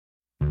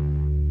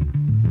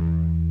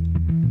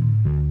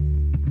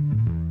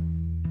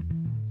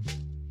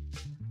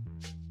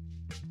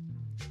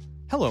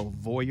Hello,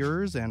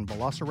 voyeurs and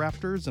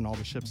velociraptors and all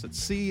the ships at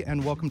sea,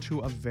 and welcome to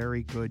A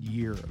Very Good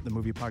Year, the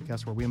movie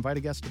podcast where we invite a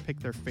guest to pick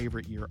their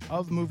favorite year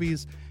of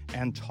movies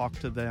and talk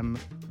to them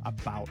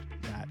about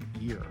that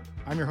year.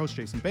 I'm your host,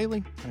 Jason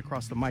Bailey, and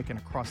across the mic and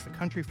across the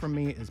country from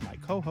me is my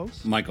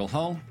co-host, Michael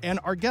Hull. And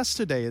our guest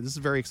today, this is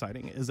very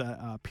exciting, is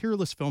a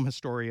peerless film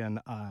historian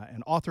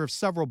and author of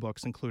several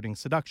books, including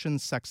Seduction,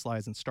 Sex,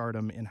 Lies, and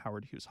Stardom in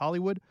Howard Hughes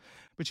Hollywood.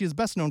 But she is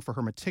best known for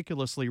her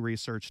meticulously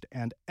researched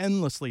and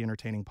endlessly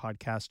entertaining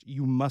podcast,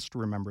 You Must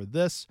Remember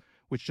This,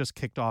 which just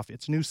kicked off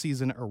its new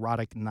season,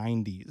 Erotic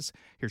 90s.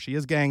 Here she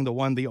is, gang, the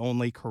one, the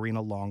only,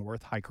 Karina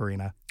Longworth. Hi,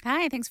 Karina.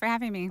 Hi, thanks for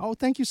having me. Oh,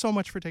 thank you so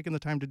much for taking the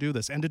time to do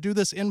this, and to do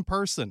this in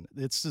person.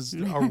 This is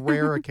a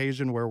rare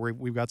occasion where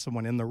we've got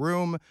someone in the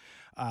room,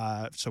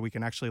 so we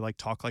can actually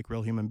talk like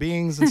real human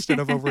beings instead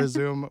of over a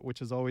Zoom,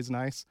 which is always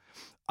nice.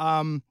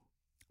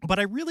 But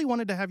I really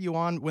wanted to have you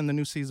on when the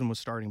new season was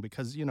starting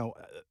because,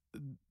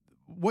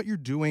 what you're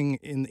doing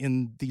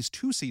in these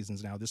two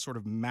seasons now, this sort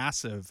of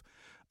massive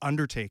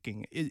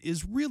undertaking,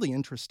 is really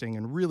interesting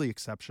and really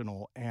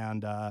exceptional,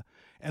 and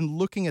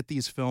looking at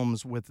these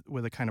films with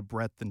a kind of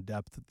breadth and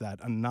depth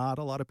that not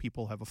a lot of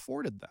people have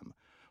afforded them.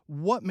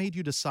 What made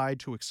you decide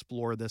to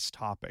explore this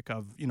topic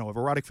of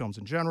erotic films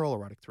in general,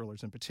 erotic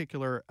thrillers in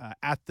particular,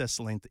 at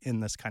this length in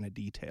this kind of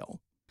detail?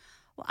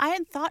 Well, I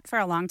had thought for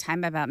a long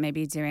time about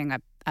maybe doing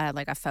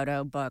a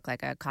photo book,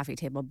 like a coffee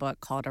table book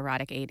called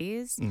Erotic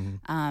 80s.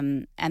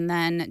 Mm-hmm. And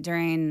then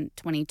during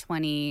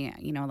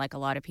 2020, like a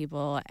lot of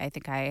people, I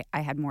think I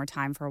had more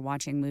time for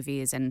watching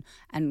movies and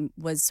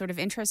was sort of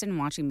interested in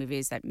watching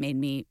movies that made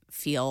me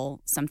feel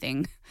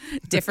something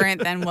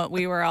different than what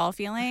we were all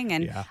feeling.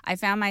 And yeah. I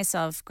found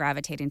myself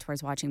gravitating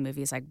towards watching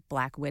movies like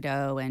Black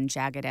Widow and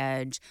Jagged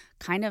Edge,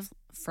 kind of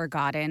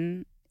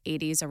forgotten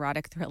 80s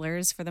erotic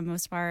thrillers for the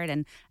most part,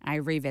 and I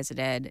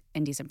revisited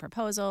Indecent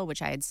Proposal,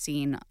 which I had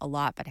seen a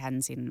lot but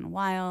hadn't seen in a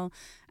while,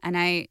 and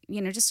I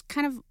just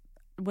kind of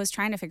was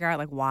trying to figure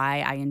out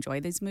why I enjoy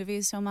these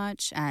movies so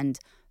much and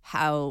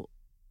how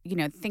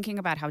thinking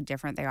about how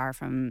different they are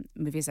from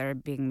movies that are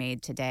being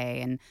made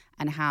today,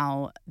 and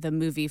how the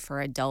movie for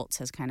adults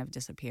has kind of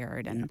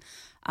disappeared. And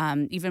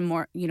even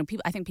more,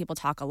 I think people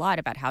talk a lot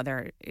about how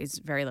there is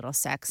very little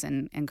sex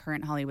in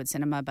current Hollywood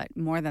cinema, but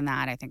more than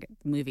that, I think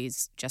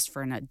movies just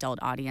for an adult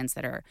audience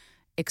that are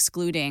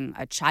excluding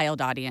a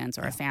child audience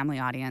or a family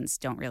audience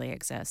don't really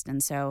exist.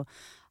 And so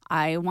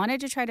I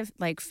wanted to try to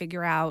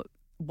figure out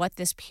what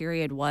this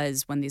period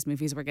was when these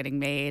movies were getting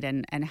made,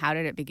 and how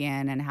did it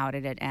begin and how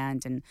did it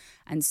end.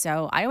 And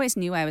so I always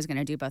knew I was going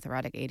to do both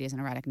Erotic 80s and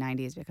Erotic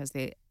 90s because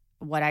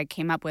what I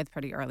came up with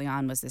pretty early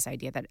on was this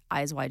idea that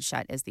Eyes Wide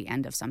Shut is the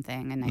end of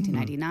something in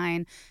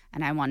 1999,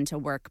 and I wanted to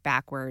work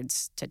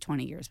backwards to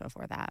 20 years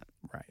before that.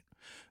 Right.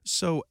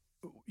 So,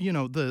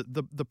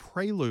 the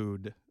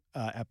prelude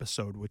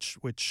episode, which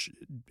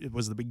it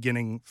was the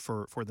beginning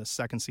for the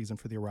second season,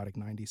 for the Erotic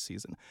 90s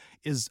season,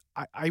 is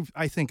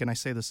I think, and I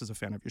say this as a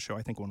fan of your show,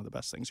 I think one of the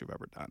best things you've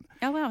ever done.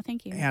 Oh wow,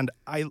 thank you. And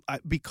I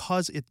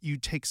because you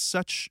take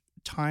such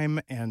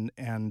time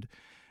and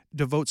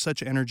devote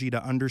such energy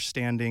to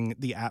understanding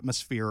the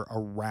atmosphere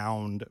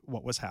around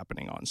what was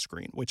happening on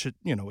screen, which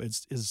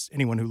is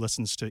anyone who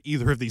listens to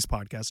either of these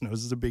podcasts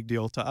knows is a big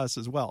deal to us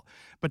as well.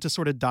 But to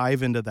sort of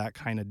dive into that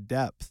kind of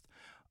depth.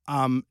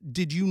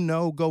 Did you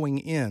know going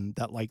in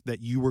that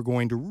you were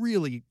going to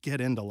really get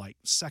into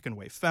second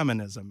wave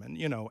feminism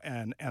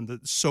and the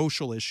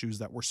social issues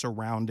that were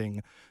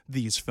surrounding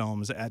these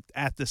films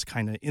at this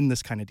kind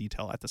of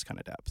detail, at this kind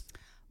of depth?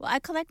 Well, I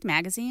collect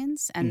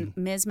magazines, and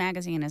Ms.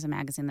 Magazine is a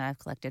magazine that I've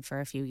collected for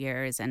a few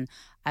years, and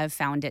I've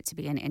found it to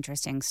be an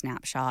interesting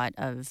snapshot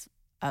of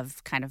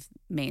kind of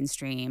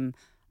mainstream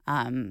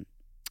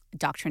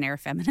doctrinaire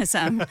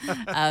feminism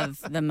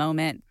of the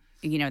moment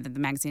that the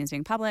magazine is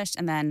being published.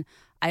 And then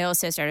I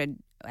also started,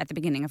 at the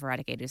beginning of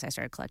Erotic 80s, I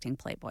started collecting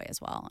Playboy as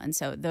well. And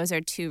so those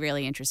are two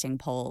really interesting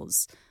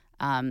polls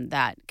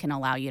that can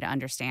allow you to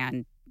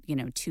understand,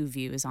 two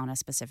views on a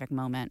specific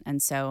moment.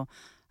 And so,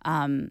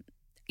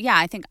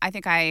 I think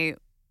I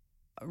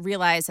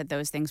realized that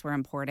those things were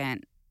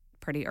important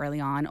pretty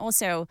early on.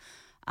 Also,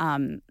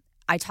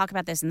 I talk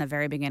about this in the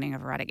very beginning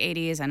of Erotic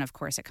 80s, and of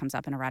course it comes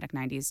up in Erotic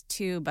 90s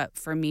too, but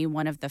for me,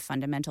 one of the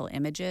fundamental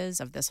images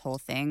of this whole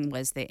thing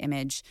was the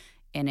image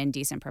in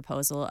Indecent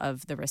Proposal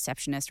of the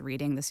receptionist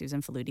reading the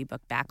Susan Faludi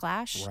book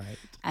Backlash. Right.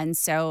 And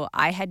so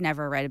I had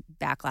never read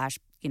Backlash,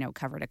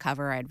 cover to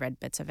cover. I'd read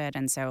bits of it,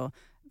 and so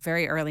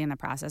very early in the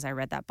process, I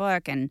read that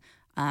book and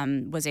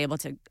was able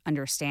to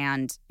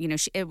understand,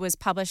 it was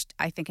published,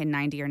 I think, in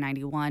 90 or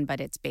 91, but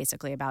it's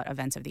basically about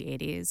events of the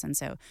 80s. And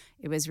so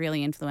it was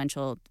really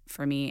influential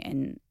for me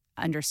in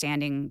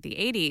understanding the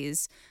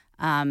 80s.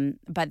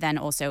 But then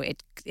also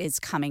it is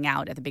coming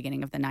out at the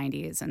beginning of the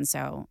 90s. And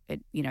so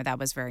that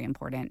was very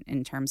important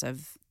in terms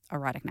of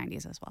Erotic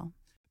 90s as well.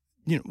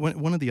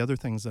 One of the other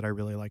things that I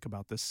really like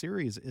about this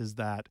series is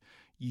that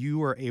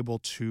you are able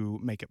to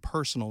make it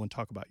personal and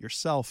talk about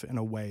yourself in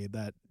a way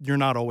that you're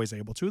not always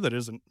able to, that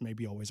isn't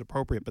maybe always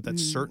appropriate, but that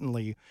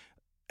certainly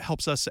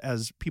helps us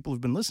as people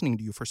who've been listening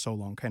to you for so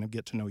long kind of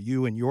get to know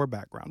you and your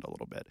background a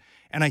little bit.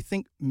 And I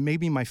think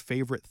maybe my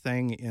favorite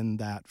thing in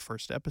that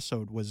first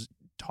episode was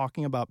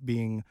talking about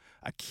being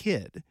a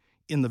kid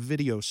in the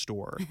video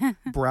store,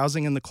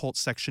 browsing in the cult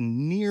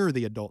section near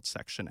the adult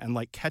section, and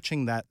like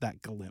catching that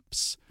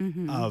glimpse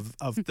of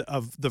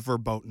the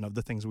verboten, of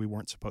the things we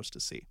weren't supposed to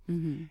see.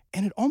 And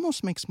it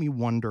almost makes me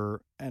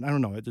wonder, and I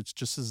don't know, it's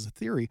just as a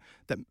theory,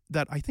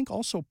 that I think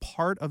also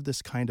part of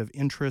this kind of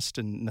interest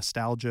and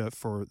nostalgia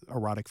for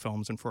erotic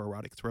films and for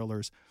erotic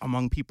thrillers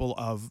among people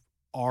of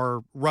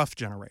our rough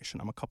generation,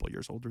 I'm a couple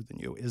years older than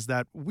you, is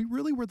that we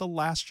really were the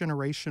last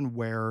generation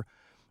where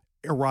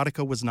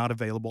erotica was not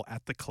available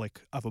at the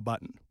click of a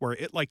button, where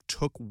it like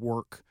took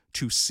work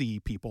to see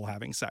people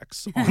having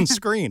sex on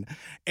screen.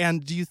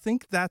 And do you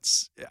think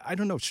that's, I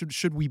don't know,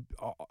 should we,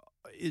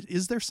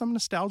 is there some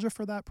nostalgia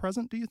for that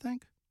present, do you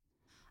think?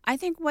 I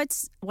think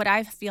what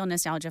I feel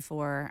nostalgia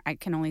for, I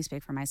can only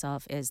speak for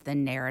myself, is the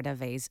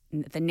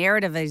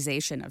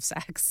narrativization of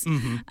sex.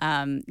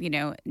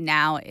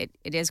 Now it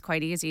is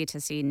quite easy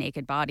to see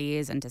naked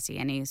bodies and to see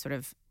any sort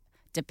of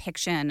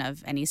depiction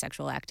of any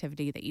sexual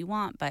activity that you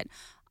want, but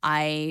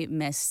I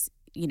miss,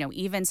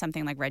 even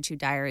something like Red Shoe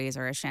Diaries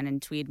or a Shannon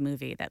Tweed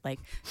movie that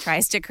like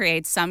tries to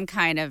create some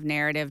kind of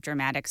narrative,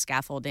 dramatic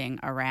scaffolding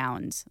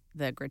around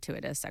the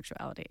gratuitous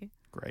sexuality.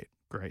 Great.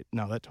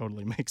 No, that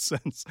totally makes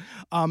sense.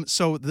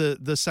 So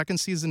the second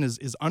season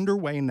is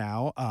underway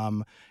now.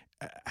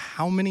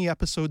 How many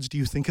episodes do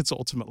you think it's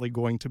ultimately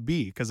going to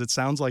be? Because it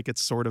sounds like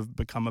it's sort of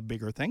become a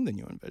bigger thing than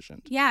you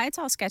envisioned. Yeah, it's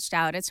all sketched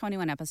out. It's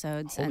 21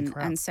 episodes. Holy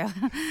crap. And so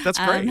that's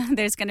great.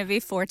 There's going to be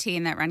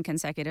 14 that run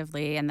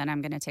consecutively, and then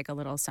I'm going to take a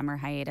little summer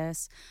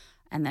hiatus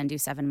and then do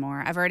 7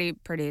 more. I've already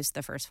produced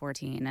the first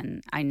 14,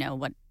 and I know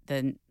what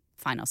the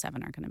final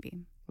 7 are going to be.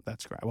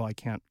 That's great. Well, I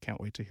can't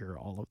wait to hear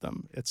all of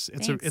them. It's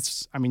Thanks.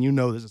 I mean,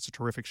 it's a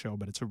terrific show,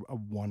 but it's a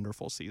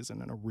wonderful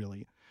season and a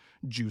really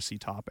juicy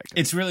topic.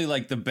 It's really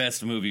like the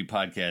best movie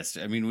podcast.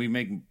 I mean, we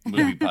make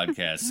movie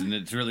podcasts, and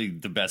it's really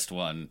the best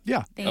one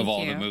of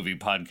all the movie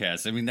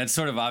podcasts. I mean, that's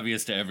sort of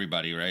obvious to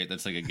everybody, right?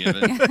 That's like a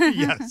given.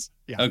 Yes.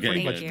 Yeah, okay,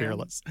 pretty much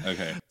fearless.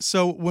 Okay.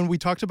 So when we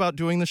talked about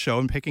doing the show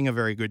and picking a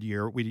very good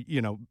year, we,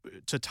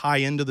 to tie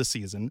into the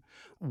season,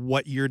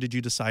 what year did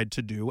you decide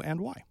to do and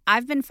why?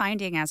 I've been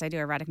finding as I do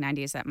Erotic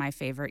 90s that my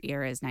favorite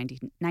year is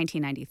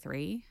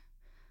 1993.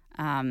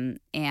 And,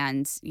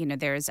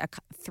 there's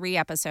 3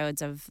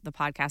 episodes of the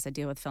podcast that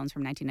deal with films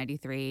from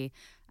 1993.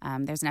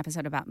 There's an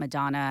episode about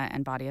Madonna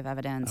and Body of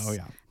Evidence. Oh,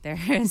 yeah.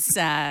 There's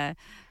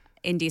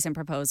Indecent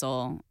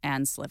Proposal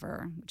and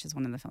Sliver, which is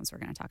one of the films we're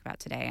going to talk about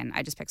today. And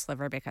I just picked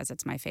Sliver because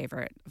it's my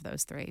favorite of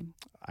those 3.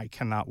 I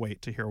cannot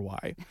wait to hear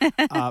why.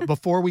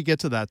 Before we get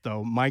to that,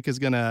 though, Mike is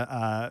going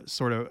to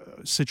sort of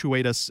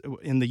situate us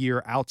in the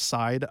year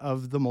outside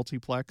of the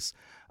multiplex.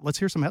 Let's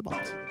hear some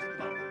headlines.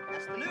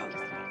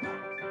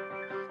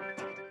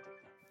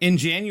 In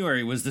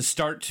January was the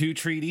START II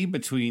treaty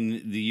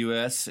between the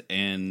U.S.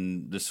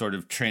 and the sort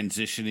of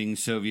transitioning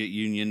Soviet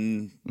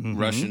Union,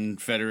 Russian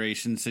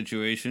Federation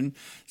situation,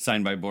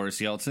 signed by Boris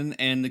Yeltsin,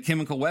 and the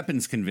Chemical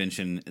Weapons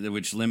Convention,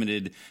 which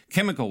limited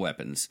chemical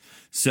weapons.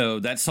 So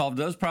that solved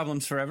those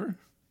problems forever?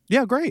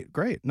 Yeah, great.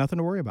 Nothing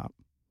to worry about.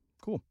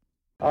 Cool.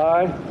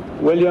 I,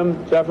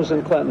 William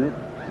Jefferson Clinton,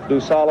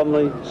 do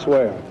solemnly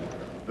swear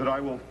that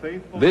I will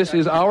faithfully... This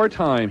is our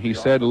time, he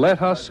said.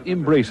 Let us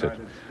embrace it.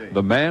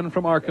 The man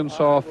from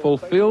Arkansas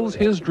fulfills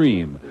his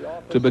dream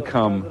to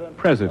become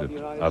President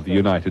of the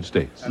United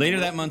States. Later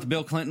that month,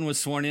 Bill Clinton was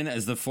sworn in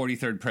as the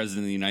 43rd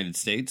President of the United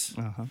States.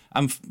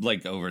 I'm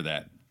over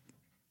that.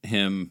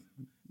 Him,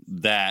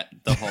 the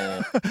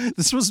whole...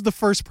 This was the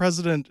first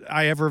president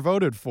I ever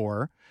voted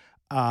for.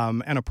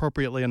 And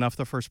appropriately enough,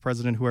 the first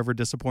president who ever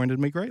disappointed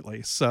me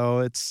greatly. So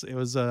it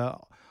was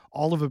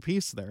all of a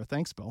piece there.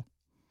 Thanks, Bill.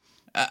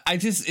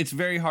 It's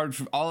very hard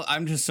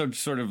I'm just so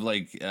sort of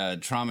like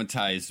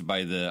traumatized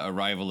by the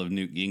arrival of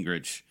Newt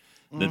Gingrich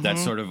that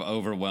sort of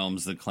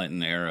overwhelms the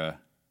Clinton era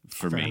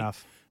for me. Fair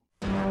enough.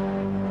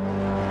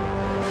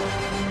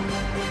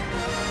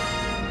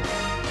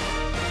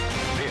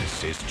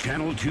 This is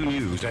Channel 2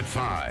 News at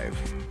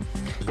 5.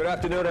 Good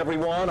afternoon,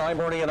 everyone. I'm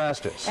Ernie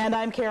Anastas. And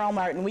I'm Carol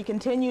Martin. We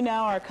continue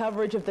now our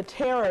coverage of the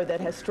terror that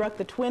has struck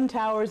the Twin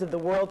Towers of the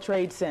World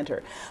Trade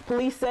Center.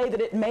 Police say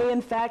that it may,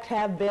 in fact,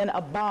 have been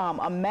a bomb,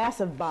 a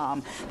massive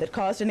bomb, that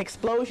caused an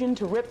explosion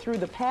to rip through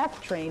the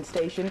PATH train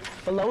station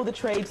below the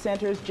Trade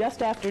Centers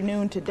just after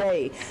noon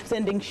today,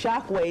 sending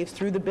shockwaves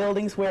through the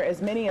buildings where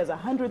as many as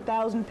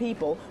 100,000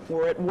 people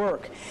were at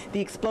work. The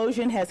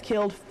explosion has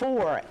killed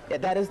 4.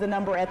 That is the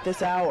number at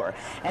this hour.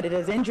 And it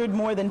has injured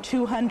more than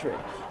 200.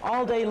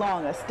 All day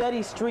long, a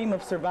steady stream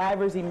of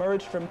survivors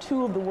emerged from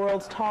 2 of the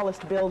world's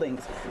tallest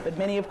buildings, but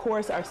many, of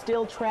course, are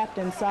still trapped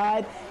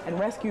inside, and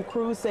rescue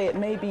crews say it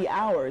may be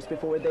hours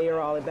before they are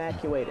all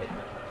evacuated.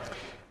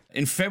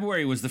 In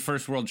February was the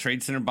first World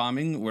Trade Center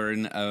bombing,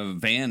 wherein a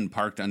van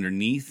parked in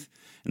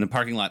the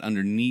parking lot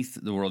underneath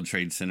the World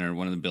Trade Center.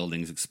 One of the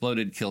buildings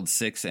exploded, killed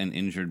 6, and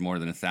injured more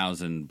than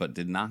 1,000, but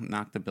did not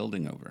knock the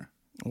building over.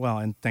 Well,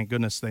 and thank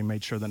goodness they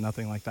made sure that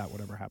nothing like that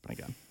would ever happen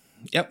again.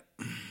 Yep.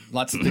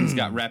 Lots of things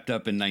got wrapped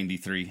up in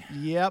 93.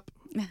 Yep.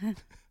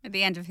 At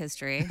the end of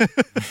history.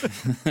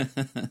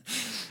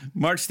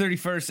 March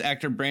 31st,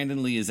 actor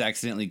Brandon Lee is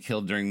accidentally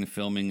killed during the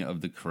filming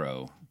of The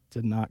Crow.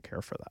 Did not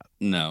care for that.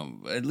 No,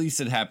 at least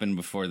it happened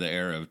before the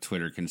era of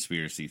Twitter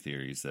conspiracy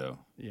theories, though.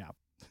 Yeah.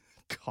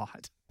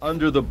 God.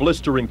 Under the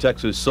blistering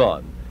Texas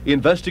sun,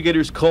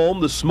 investigators comb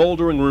the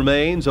smoldering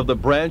remains of the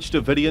Branch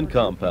Davidian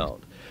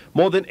compound.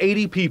 More than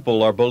 80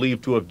 people are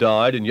believed to have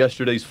died in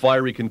yesterday's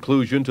fiery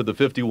conclusion to the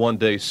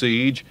 51-day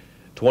siege,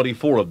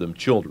 24 of them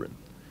children.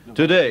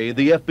 Today,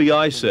 the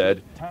FBI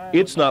said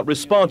it's not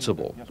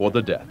responsible for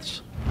the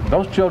deaths.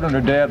 Those children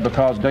are dead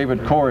because David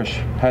Koresh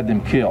had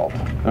them killed.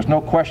 There's no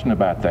question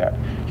about that.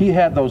 He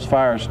had those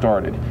fires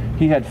started.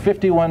 He had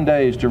 51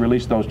 days to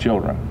release those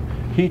children.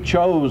 He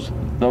chose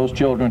those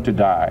children to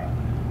die.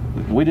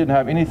 We didn't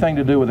have anything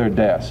to do with their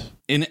deaths.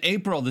 In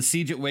April, the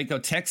siege at Waco,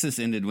 Texas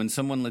ended when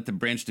someone lit the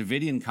Branch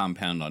Davidian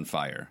compound on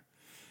fire.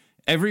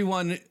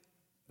 Everyone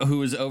who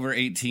was over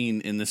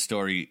 18 in this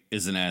story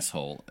is an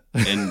asshole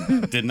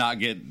and did not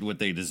get what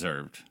they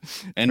deserved.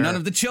 And none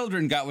of the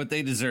children got what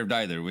they deserved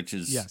either, which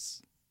is...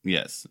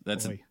 Yes,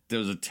 that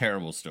was a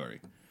terrible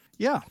story.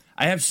 Yeah.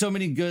 I have so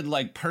many good,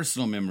 like,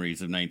 personal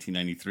memories of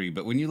 1993,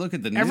 but when you look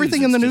at the news...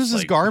 Everything in the news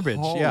is like, garbage.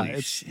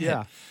 Holy shit.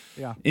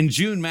 Yeah. In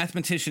June,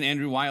 mathematician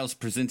Andrew Wiles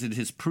presented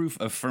his proof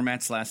of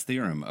Fermat's last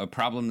theorem, a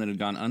problem that had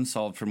gone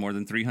unsolved for more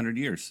than 300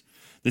 years.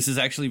 This is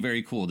actually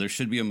very cool. There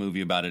should be a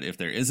movie about it if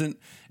there isn't.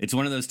 It's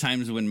one of those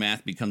times when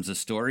math becomes a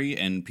story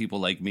and people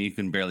like me who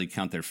can barely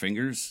count their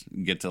fingers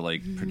get to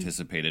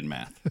participate in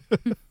math.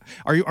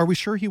 Are we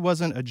sure he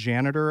wasn't a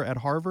janitor at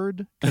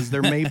Harvard? Because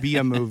there may be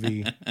a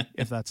movie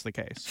if that's the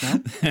case.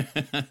 No?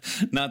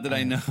 Not that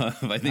I know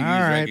of. I think he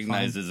was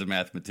recognized as a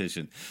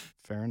mathematician.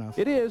 Fair enough.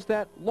 It is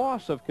that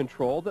loss of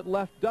control that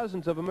left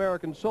dozens of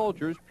American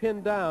soldiers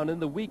pinned down in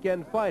the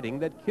weekend fighting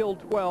that killed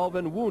 12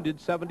 and wounded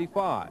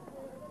 75.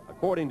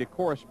 According to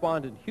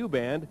correspondent Hugh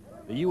Band,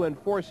 the UN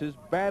forces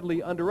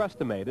badly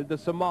underestimated the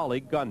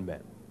Somali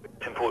gunmen.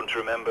 It's important to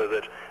remember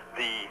that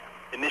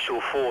the initial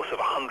force of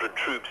 100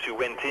 troops who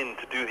went in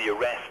to do the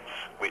arrests,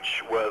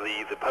 which were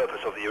the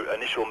purpose of the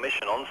initial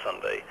mission on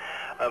Sunday,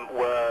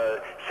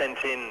 were sent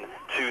in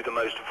to the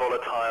most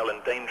volatile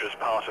and dangerous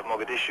part of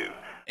Mogadishu.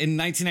 In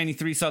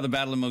 1993, saw the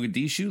Battle of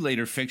Mogadishu,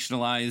 later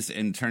fictionalized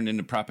and turned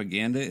into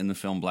propaganda in the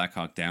film Black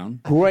Hawk Down.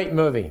 Great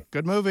movie.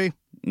 Good movie.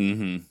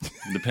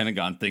 Mm-hmm. The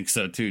Pentagon thinks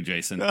so too,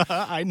 Jason.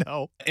 I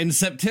know. In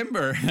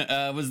September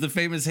was the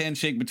famous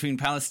handshake between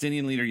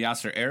Palestinian leader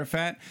Yasser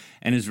Arafat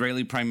and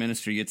Israeli Prime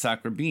Minister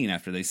Yitzhak Rabin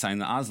after they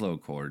signed the Oslo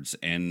Accords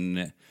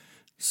and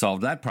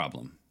solved that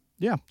problem.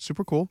 Yeah,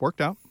 super cool.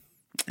 Worked out.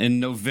 In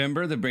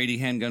November, the Brady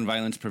Handgun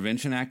Violence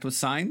Prevention Act was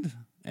signed.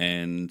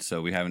 And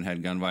so we haven't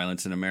had gun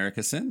violence in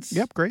America since.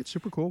 Yep, great.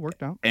 Super cool.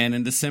 Worked out. And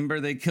in December,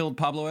 they killed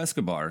Pablo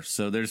Escobar.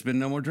 So there's been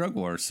no more drug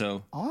war.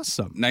 So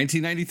awesome.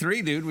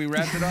 1993, dude. We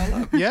wrapped it all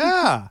up.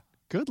 Yeah.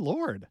 Good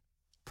Lord.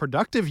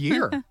 Productive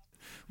year.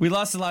 We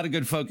lost a lot of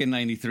good folk in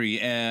 93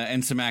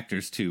 and some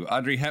actors, too.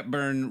 Audrey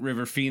Hepburn,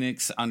 River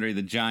Phoenix, Andre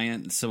the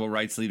Giant, civil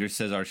rights leader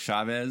Cesar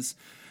Chavez,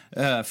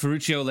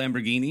 Ferruccio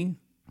Lamborghini,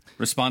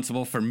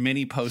 responsible for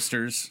many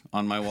posters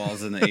on my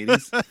walls in the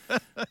 80s.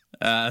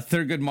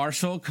 Thurgood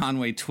Marshall,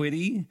 Conway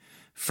Twitty,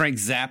 Frank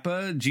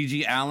Zappa,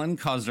 Gigi Allen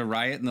caused a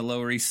riot in the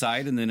Lower East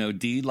Side and then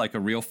OD'd like a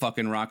real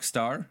fucking rock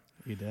star.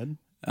 He did.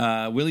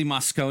 Willie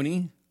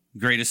Mosconi,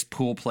 greatest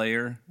pool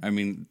player. I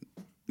mean,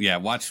 yeah,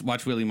 watch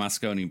Willie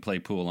Mosconi play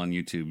pool on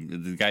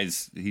YouTube. The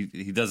guy's,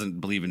 he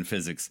doesn't believe in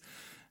physics.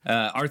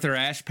 Arthur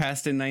Ashe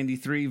passed in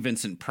 93,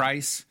 Vincent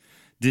Price,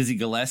 Dizzy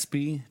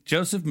Gillespie,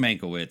 Joseph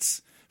Mankiewicz.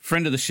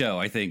 Friend of the show,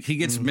 I think. He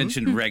gets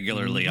mentioned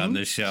regularly on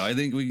this show. I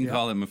think we can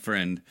call him a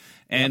friend.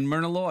 And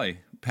Myrna Loy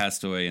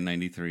passed away in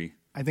 93.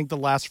 I think the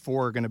last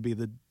four are going to be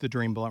the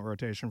Dream Blunt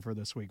rotation for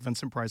this week.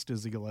 Vincent Price,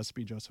 Dizzy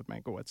Gillespie, Joseph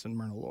Mankiewicz, and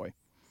Myrna Loy.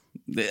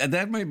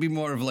 That might be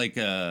more of like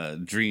a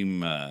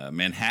Dream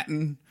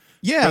Manhattan.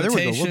 Yeah, there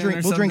we go.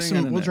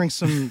 We'll drink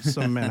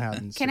some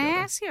Manhattans. Can I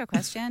ask you a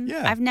question?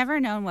 Yeah. I've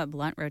never known what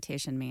blunt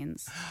rotation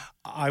means.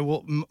 I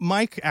will.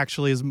 Mike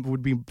actually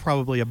would be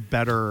probably a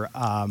better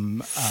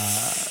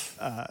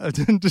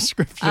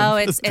description. Oh,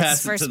 it's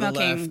for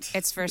smoking.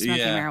 It's for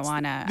smoking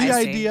marijuana. The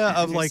idea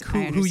of like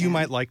who you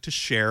might like to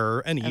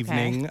share an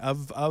evening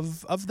of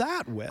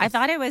that with. I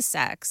thought it was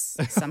sex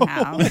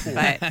somehow,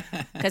 but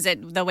because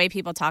the way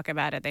people talk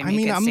about it, they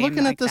make it I'm seem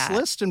looking like at this that.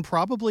 list, and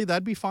probably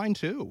that'd be fine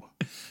too.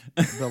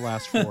 The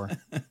last four.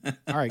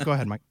 All right, go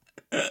ahead, Mike.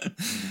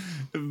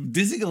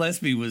 Dizzy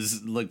Gillespie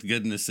looked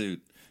good in a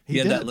suit. He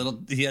had that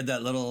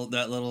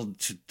little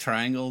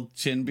triangle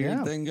chin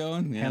beard thing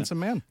going. Yeah. Handsome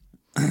man.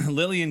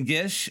 Lillian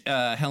Gish,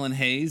 Helen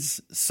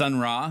Hayes, Sun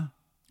Ra,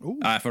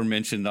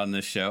 aforementioned on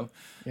this show.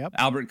 Yep.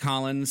 Albert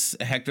Collins,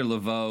 Hector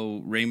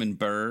Lavoe, Raymond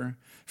Burr,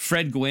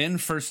 Fred Gwynn,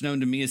 first known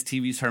to me as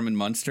TV's Herman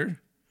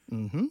Munster.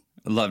 Mm-hmm.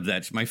 Loved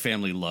that. My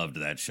family loved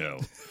that show.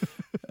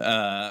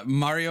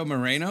 Mario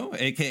Moreno,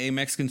 a.k.a.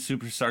 Mexican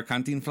superstar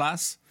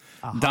Cantinflas,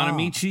 Don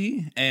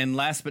Amici, and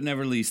last but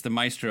never least, the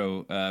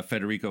maestro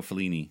Federico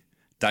Fellini.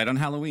 Died on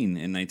Halloween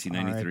in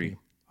 1993.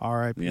 All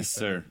right. Yes,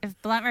 sir.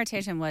 If blunt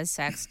rotation was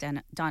sex,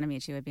 Don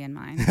Amici would be in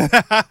mine.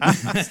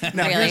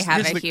 Now, really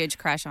have a huge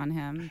crush on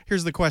him.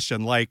 Here's the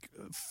question: like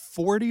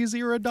 40s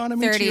era Don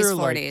Amici, 30s, or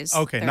like 40s.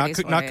 okay,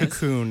 30s, not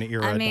Cocoon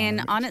era. I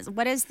mean, Don Amici.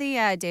 what is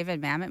the David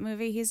Mamet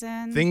movie he's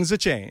in? Things Have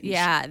Changed.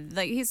 Yeah,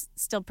 like he's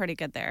still pretty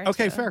good there.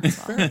 Okay, too. fair.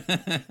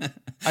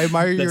 I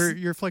admire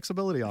your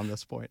flexibility on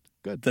this point.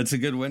 Good. That's a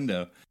good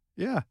window.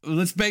 Yeah.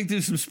 Let's bang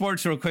through some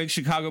sports real quick.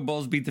 Chicago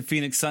Bulls beat the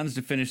Phoenix Suns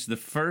to finish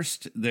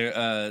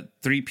their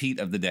three-peat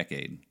of the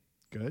decade.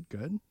 Good.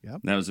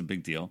 Yep. That was a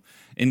big deal.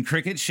 In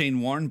cricket, Shane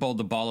Warne bowled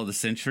the ball of the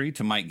century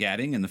to Mike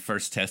Gadding in the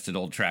first test at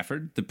Old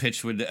Trafford. The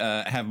pitch would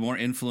have more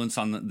influence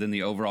than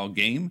the overall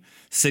game,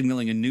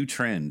 signaling a new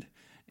trend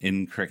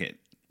in cricket.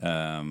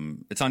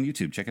 It's on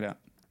YouTube. Check it out.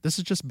 This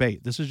is just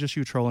bait. This is just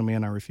you trolling me,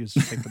 and I refuse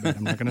to take the bait.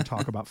 I'm not going to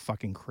talk about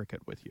fucking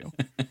cricket with you.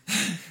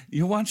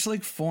 You watch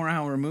like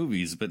 4-hour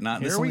movies, but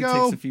not. This only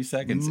go. takes a few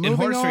seconds. Moving In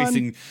horse on.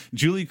 racing,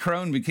 Julie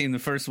Crone became the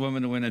first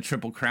woman to win a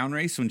Triple Crown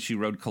race when she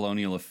rode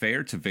Colonial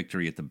Affair to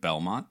victory at the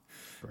Belmont.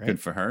 Great. Good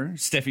for her.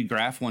 Steffi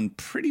Graf won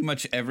pretty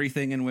much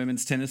everything in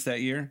women's tennis that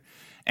year.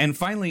 And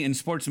finally, in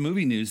sports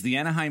movie news, the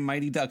Anaheim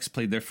Mighty Ducks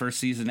played their first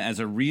season as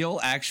a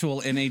real,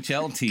 actual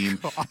NHL team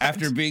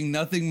after being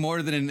nothing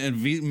more than an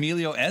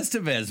Emilio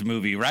Estevez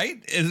movie, right?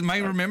 Am I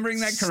remembering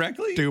that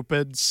correctly?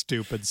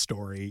 Stupid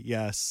story.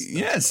 Yes.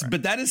 Yes, correct.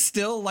 but that is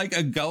still like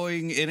a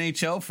going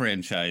NHL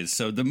franchise.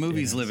 So the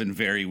movies live in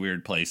very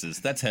weird places.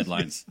 That's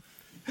headlines.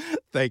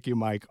 Thank you,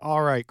 Mike.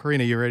 All right,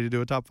 Karina, you ready to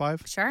do a top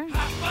 5? Sure.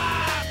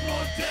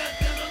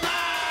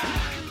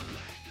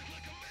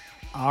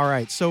 All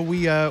right, so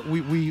we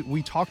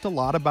talked a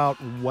lot about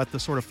what the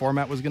sort of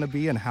format was going to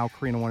be and how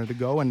Karina wanted to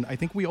go, and I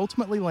think we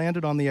ultimately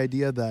landed on the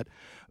idea that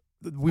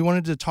we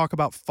wanted to talk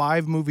about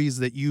 5 movies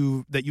that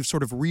you've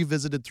sort of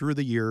revisited through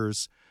the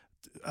years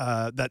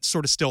that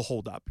sort of still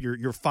hold up.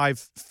 Your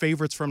 5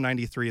 favorites from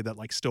 '93 that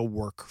like still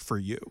work for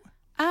you.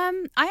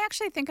 I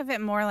actually think of it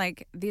more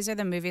like these are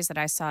the movies that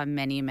I saw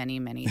many, many,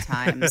 many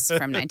times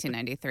from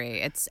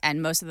 1993.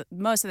 And most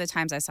of the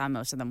times I saw,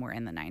 most of them were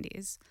in the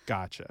 90s.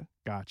 Gotcha.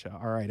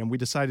 All right, and we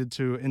decided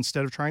to,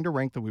 instead of trying to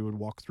rank them, we would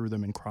walk through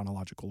them in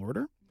chronological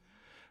order.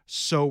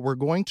 So we're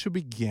going to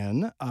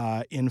begin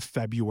in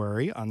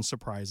February,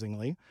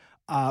 unsurprisingly.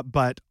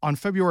 But on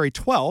February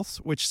 12th,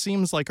 which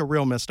seems like a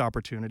real missed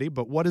opportunity,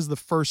 but what is the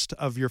first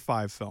of your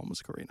 5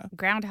 films, Karina?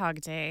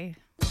 Groundhog Day.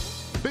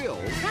 Bill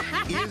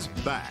is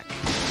back.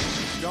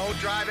 Don't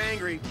drive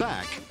angry.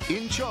 Back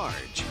in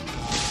charge.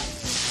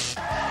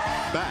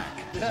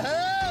 Back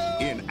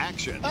in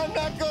action. I'm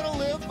not going to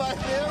live by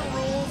their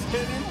rules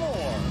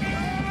anymore.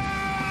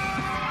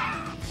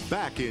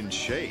 Back in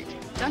shape.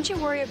 Don't you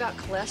worry about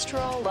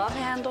cholesterol, love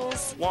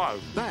handles? Why?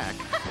 Back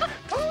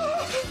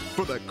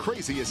for the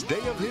craziest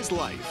day of his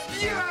life.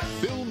 Yeah.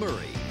 Bill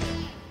Murray.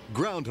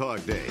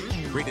 Groundhog Day.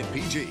 Rated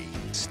PG.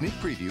 Sneak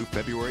preview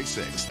February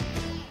 6th.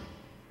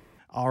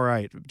 All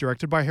right.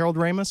 Directed by Harold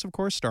Ramis, of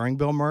course, starring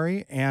Bill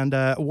Murray. And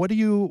I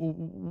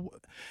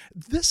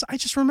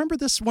just remember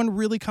this one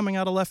really coming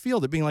out of left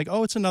field. It being like,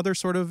 oh, it's another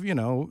sort of,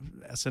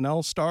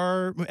 SNL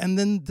star. And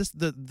then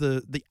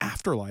the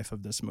afterlife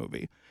of this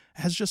movie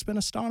has just been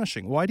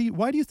astonishing. Why do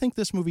you think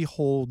this movie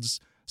holds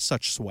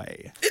such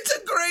sway? It's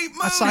a great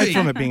movie. Aside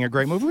from it being a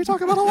great movie, we talk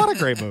about a lot of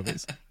great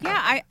movies.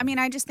 Yeah, I mean,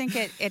 I just think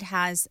it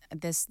has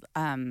this,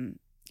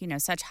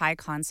 such high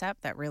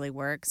concept that really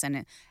works.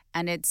 And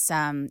it's,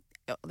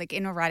 like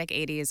in Erotic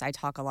 80s, I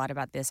talk a lot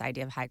about this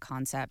idea of high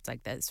concept,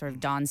 like the sort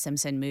of Don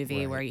Simpson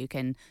movie where you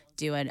can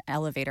do an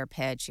elevator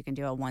pitch, you can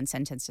do a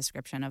 1-sentence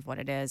description of what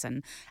it is.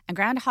 And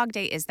Groundhog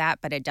Day is that,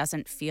 but it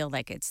doesn't feel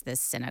like it's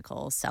this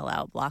cynical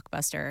sellout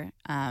blockbuster.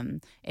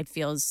 It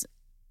feels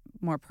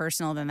more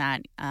personal than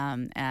that.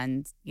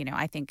 And,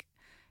 I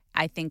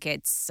think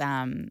it's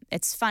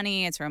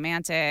funny, it's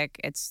romantic,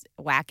 it's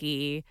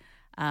wacky.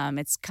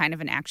 It's kind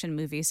of an action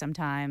movie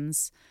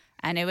sometimes.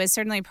 And it was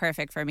certainly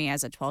perfect for me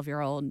as a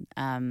 12-year-old.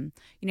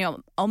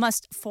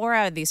 Almost 4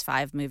 out of these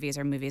 5 movies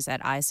are movies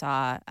that I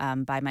saw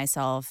by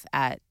myself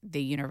at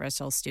the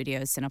Universal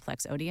Studios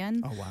Cineplex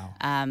Odeon. Oh,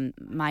 wow.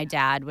 My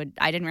dad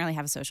I didn't really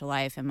have a social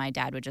life, and my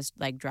dad would just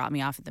like drop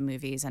me off at the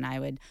movies, and I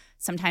would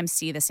sometimes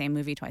see the same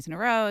movie twice in a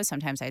row.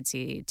 Sometimes I'd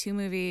see 2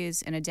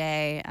 movies in a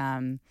day.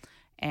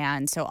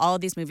 And so all of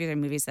these movies are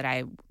movies that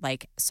I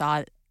like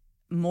saw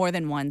more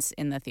than once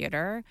in the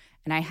theater.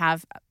 And I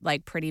have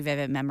like pretty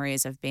vivid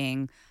memories of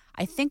being,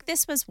 I think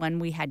this was when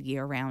we had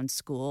year-round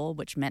school,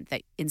 which meant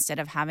that instead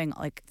of having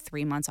like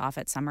 3 months off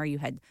at summer, you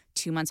had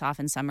 2 months off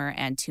in summer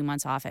and 2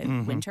 months off at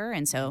winter.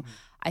 And so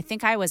I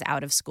think I was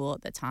out of school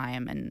at the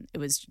time, and it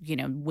was,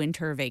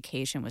 winter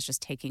vacation was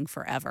just taking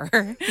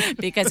forever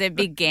because it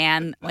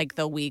began like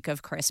the week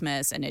of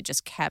Christmas and it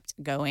just kept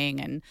going.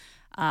 And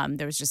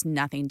there was just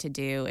nothing to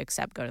do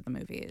except go to the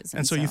movies.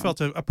 And so you felt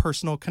a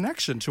personal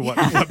connection to what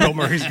Bill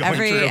Murray's going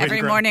through.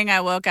 Every morning I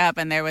woke up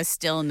and there was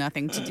still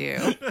nothing to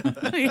do.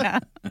 Yeah.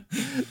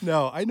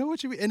 No, I know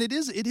what you mean. And it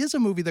is a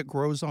movie that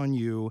grows on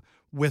you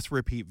with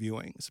repeat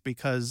viewings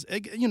because,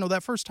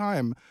 that first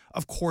time,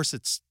 of course,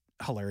 it's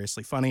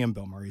hilariously funny, and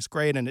Bill Murray's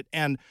great.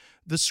 And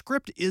the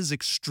script is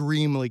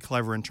extremely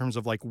clever in terms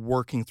of like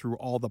working through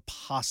all the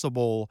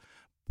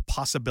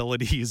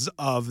possibilities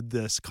of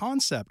this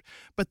concept.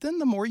 But then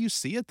the more you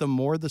see it, the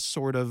more the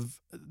sort of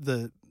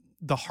the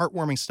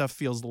heartwarming stuff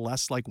feels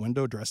less like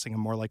window dressing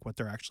and more like what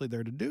they're actually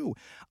there to do.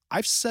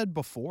 I've said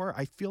before,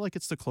 I feel like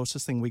it's the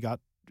closest thing we got,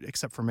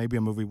 except for maybe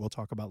a movie we'll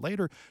talk about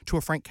later, to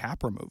a Frank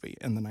Capra movie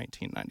in the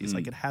 1990s.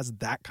 Like, it has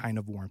that kind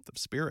of warmth of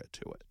spirit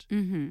to it.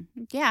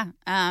 Mm-hmm. Yeah,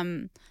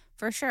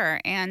 for sure.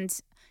 And,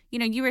 you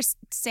know, you were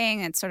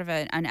saying it's sort of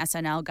an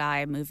SNL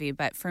guy movie,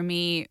 but for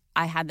me,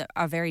 I had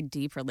a very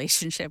deep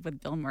relationship with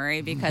Bill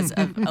Murray because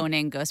of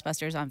owning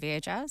Ghostbusters on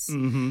VHS.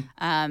 Mm-hmm.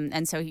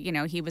 And so, you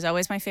know, he was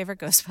always my favorite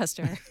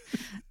Ghostbuster.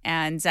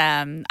 And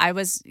I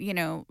was, you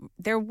know,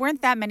 there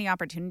weren't that many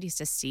opportunities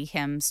to see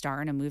him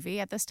star in a movie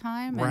at this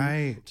time.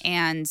 Right.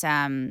 And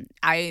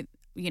I,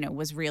 you know,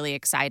 was really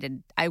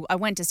excited. I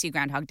went to see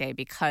Groundhog Day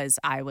because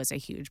I was a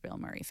huge Bill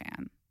Murray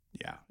fan.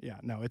 Yeah.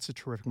 No, it's a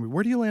terrific movie.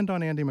 Where do you land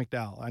on Andie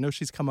MacDowell? I know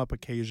she's come up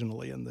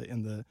occasionally in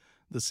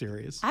the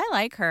series. I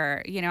like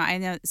her. You know, I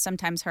know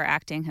sometimes her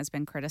acting has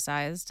been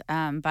criticized,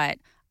 but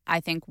I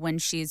think when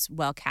she's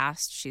well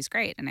cast, she's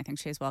great, and I think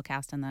she's well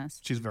cast in this.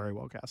 She's very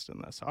well cast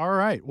in this. All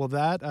right. Well,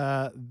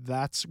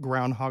 that's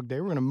Groundhog Day.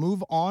 We're going to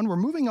move on. We're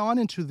moving on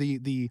into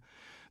the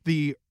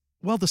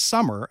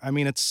summer. I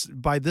mean, it's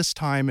by this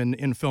time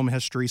in film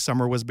history,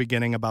 summer was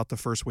beginning about the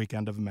first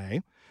weekend of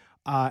May.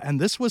 And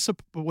this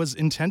was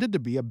intended to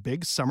be a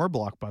big summer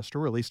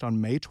blockbuster released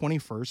on May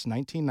 21st,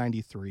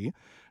 1993,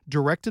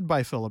 directed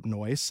by Philip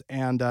Noyce,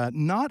 and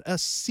not a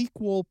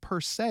sequel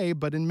per se,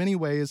 but in many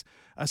ways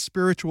a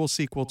spiritual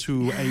sequel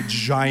to a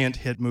giant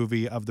hit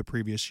movie of the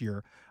previous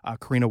year.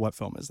 Karina, what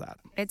film is that?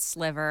 It's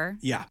Sliver.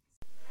 Yeah.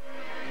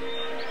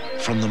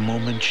 From the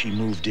moment she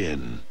moved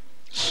in,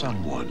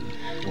 someone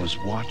was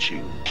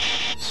watching.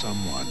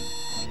 Someone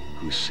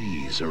who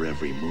sees her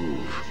every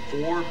move.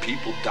 4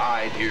 people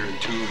died here in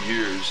 2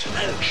 years.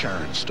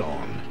 Sharon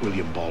Stone,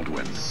 William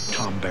Baldwin,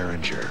 Tom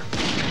Berenger.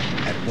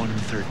 At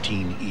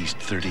 113 East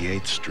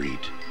 38th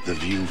Street, the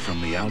view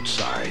from the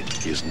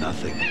outside is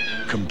nothing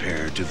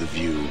compared to the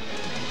view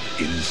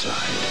inside.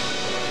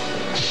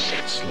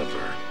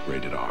 Sliver,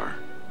 rated R.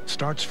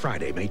 Starts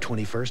Friday, May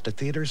 21st at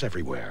theaters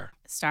everywhere.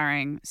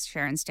 Starring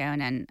Sharon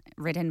Stone and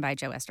written by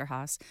Joe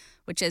Esterhaus,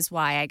 which is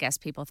why I guess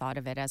people thought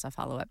of it as a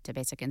follow-up to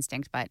Basic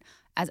Instinct. But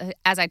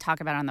as I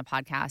talk about on the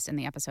podcast in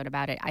the episode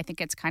about it, I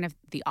think it's kind of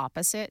the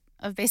opposite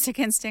of Basic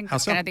Instinct. How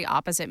It's so? kind of the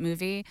opposite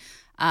movie.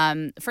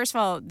 First of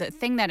all, the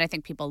thing that I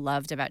think people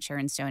loved about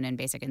Sharon Stone in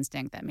Basic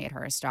Instinct that made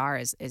her a star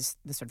is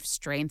the sort of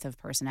strength of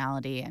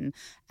personality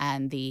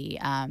and the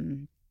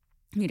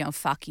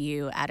fuck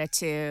you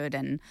attitude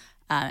and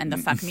the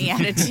fuck me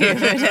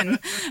attitude,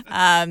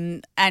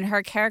 and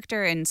her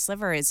character in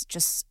Sliver is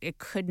just, it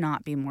could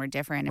not be more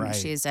different. I mean,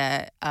 she's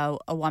a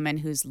woman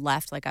who's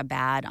left like a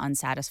bad,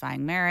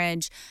 unsatisfying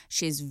marriage.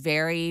 She's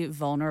very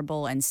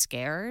vulnerable and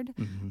scared.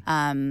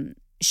 Mm-hmm.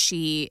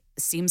 She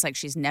seems like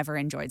she's never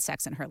enjoyed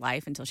sex in her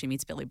life until she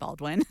meets Billy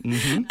Baldwin.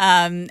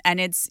 Mm-hmm. And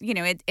it's,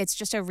 it's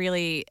just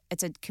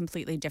it's a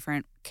completely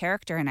different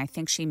character. And I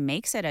think she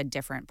makes it a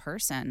different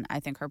person. I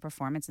think her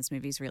performance in this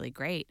movie is really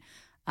great.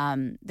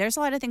 There's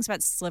a lot of things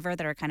about Sliver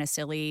that are kind of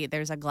silly.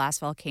 There's a glass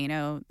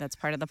volcano that's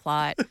part of the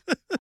plot.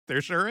 There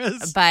sure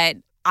is. But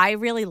I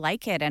really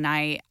like it, and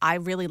I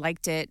really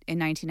liked it in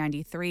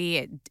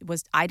 1993.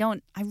 I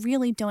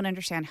really don't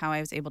understand how I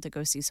was able to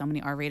go see so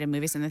many R-rated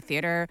movies in the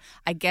theater.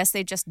 I guess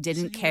they just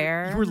didn't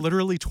care. You were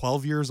literally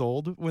 12 years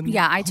old when.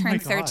 Yeah, I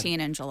turned 13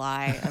 in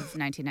July of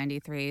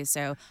 1993,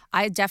 so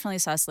I definitely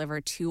saw Sliver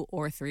 2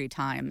 or 3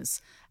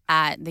 times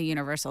at the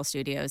Universal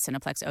Studios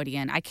Cineplex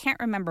Odeon. I can't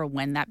remember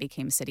when that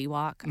became City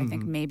Walk. Mm-hmm. I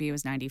think maybe it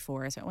was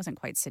 94, so it wasn't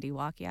quite City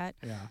Walk yet.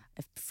 Yeah.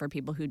 For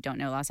people who don't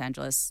know Los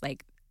Angeles,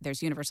 like,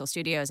 there's Universal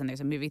Studios and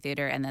there's a movie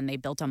theater, and then they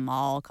built a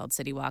mall called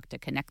City Walk to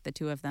connect the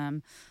two of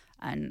them.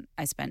 And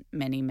I spent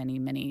many, many,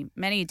 many,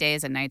 many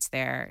days and nights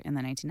there in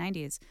the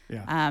 1990s.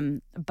 Yeah.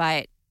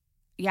 But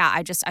yeah,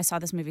 I saw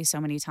this movie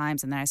so many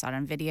times, and then I saw it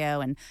on video,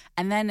 and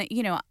then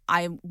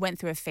I went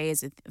through a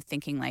phase of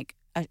thinking like,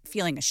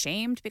 feeling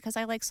ashamed because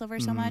I like Sliver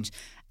so much.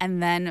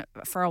 And then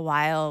for a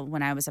while,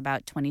 when I was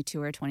about 22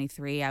 or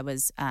 23, I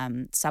was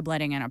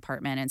subletting an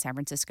apartment in San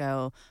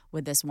Francisco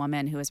with this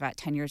woman who was about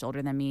 10 years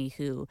older than me,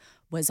 who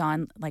was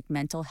on like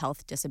mental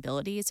health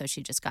disability. So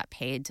she just got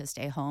paid to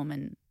stay home,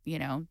 and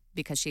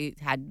because she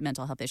had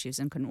mental health issues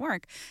and couldn't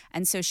work.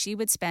 And so she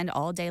would spend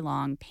all day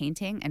long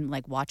painting and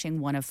like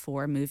watching one of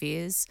 4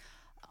 movies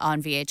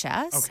on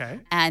VHS. Okay.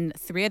 And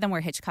 3 of them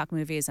were Hitchcock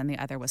movies and the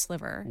other was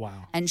Sliver.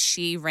 Wow. And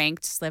she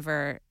ranked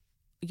Sliver,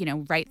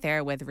 right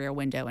there with Rear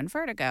Window and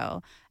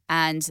Vertigo.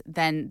 And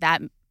then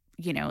that,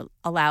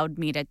 allowed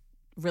me to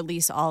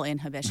release all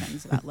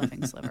inhibitions about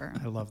loving Sliver.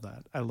 I love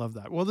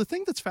that. Well, the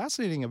thing that's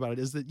fascinating about it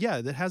is that,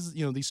 it has,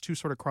 these two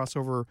sort of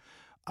crossover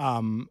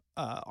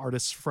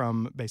artists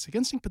from Basic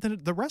Instinct, but then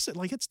the rest,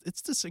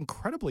 it's this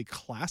incredibly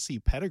classy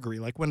pedigree.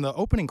 Like when the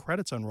opening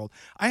credits unrolled,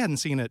 I hadn't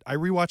seen it. I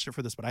rewatched it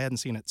for this, but I hadn't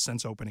seen it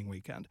since opening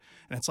weekend.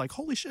 And it's like,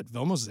 holy shit,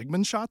 Vilmos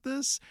Zsigmond shot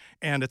this,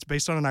 and it's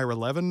based on an Ira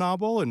Levin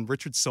novel, and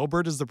Richard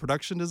Silbert is the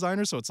production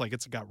designer, so it's like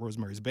it's got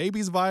Rosemary's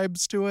Baby's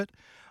vibes to it.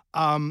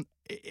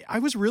 I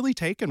was really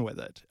taken with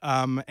it,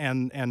 and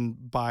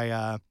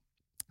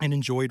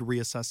enjoyed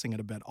reassessing it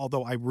a bit.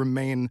 Although I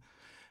remain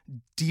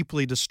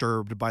deeply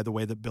disturbed by the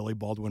way that Billy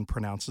Baldwin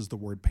pronounces the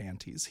word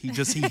panties. He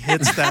hits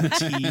that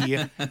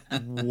T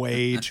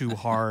way too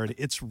hard.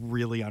 It's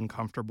really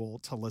uncomfortable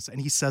to listen,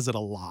 and he says it a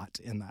lot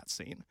in that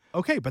scene.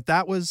 Okay, but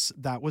that was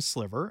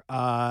Sliver.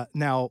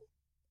 Now,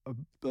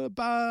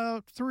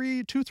 about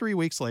 3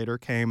 weeks later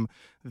came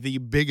the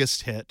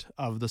biggest hit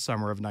of the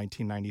summer of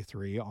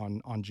 1993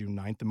 on June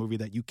 9th, the movie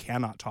that you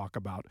cannot talk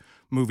about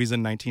movies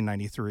in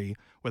 1993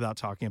 without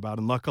talking about.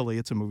 And luckily,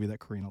 it's a movie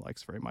that Karina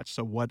likes very much.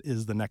 So what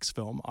is the next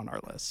film on our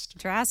list?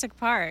 Jurassic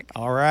Park.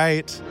 All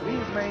right.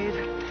 We've made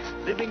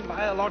living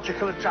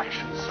biological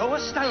attractions so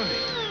astounding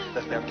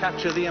that they'll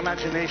capture the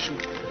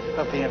imagination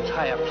of the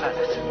entire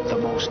planet. The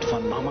most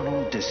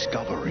phenomenal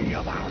discovery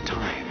of our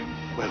time.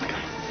 Welcome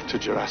to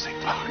Jurassic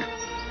Park.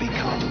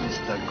 Becomes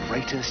the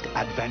greatest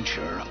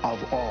adventure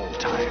of all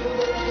time.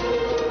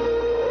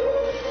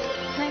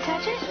 Can I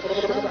touch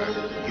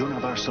it?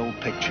 Universal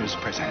Pictures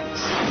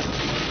presents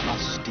a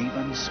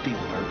Steven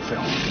Spielberg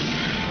film,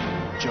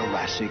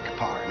 Jurassic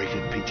Park,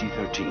 rated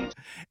PG-13.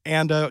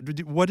 And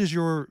what is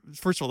your,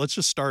 first of all, let's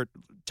just start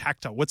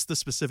tactile. What's the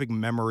specific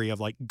memory of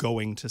like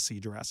going to see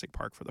Jurassic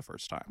Park for the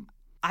first time?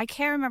 I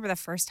can't remember the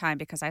first time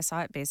because I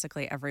saw it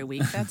basically every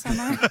week that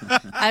summer.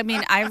 I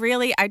mean,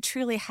 I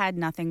truly had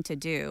nothing to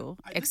do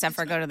except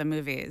for go to the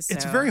movies. So.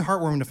 It's very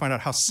heartwarming to find out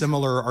how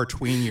similar our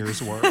tween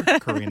years were,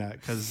 Karina,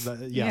 because,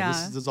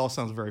 this all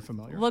sounds very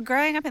familiar. Well,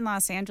 growing up in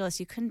Los Angeles,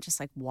 you couldn't just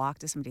like walk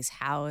to somebody's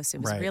house.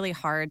 It was really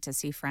hard to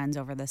see friends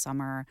over the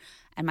summer.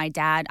 And my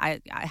dad,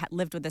 I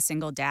lived with a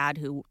single dad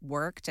who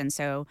worked, and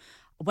so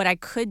what I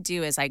could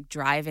do is like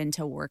drive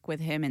into work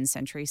with him in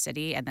Century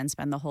City and then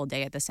spend the whole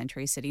day at the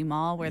Century City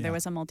Mall where there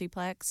was a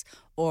multiplex,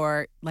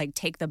 or like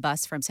take the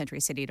bus from Century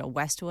City to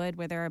Westwood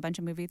where there are a bunch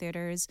of movie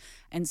theaters.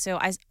 And so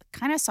I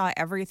kind of saw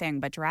everything,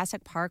 but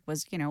Jurassic Park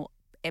was,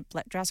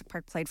 Jurassic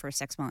Park played for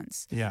 6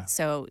 months. Yeah.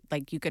 So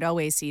like you could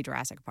always see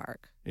Jurassic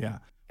Park. Yeah.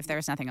 If there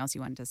was nothing else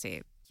you wanted to see.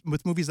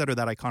 With movies that are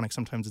that iconic,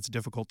 sometimes it's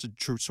difficult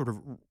to sort of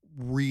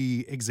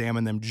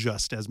re-examine them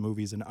just as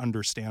movies and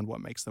understand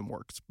what makes them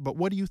work. But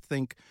what do you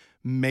think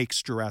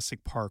makes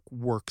Jurassic Park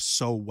work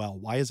so well?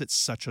 Why is it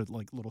such a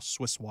like little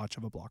Swiss watch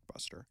of a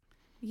blockbuster?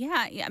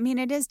 Yeah, I mean,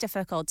 it is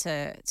difficult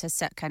to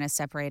kind of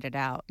separate it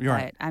out. You're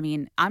but right. I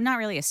mean, I'm not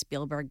really a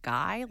Spielberg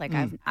guy. Like,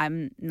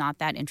 I'm not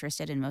that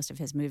interested in most of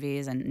his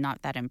movies and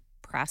not that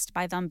impressed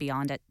by them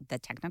beyond at the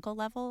technical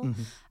level.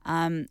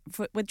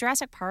 Mm-hmm. With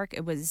Jurassic Park,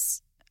 it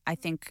was, I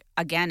think,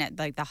 again,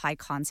 like the high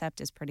concept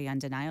is pretty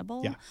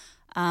undeniable. Yeah.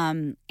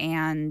 I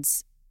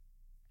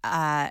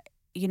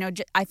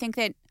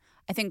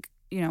think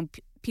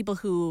people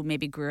who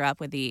maybe grew up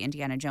with the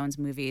Indiana Jones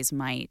movies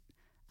might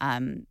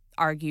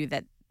argue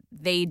that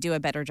they do a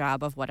better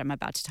job of what I'm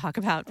about to talk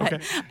about.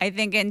 But I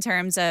think in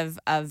terms of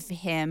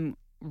him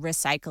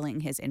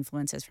recycling his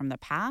influences from the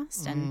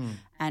past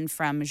and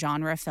from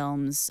genre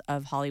films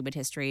of Hollywood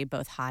history,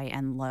 both high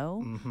and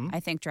low, I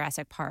think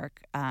Jurassic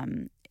Park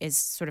is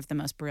sort of the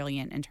most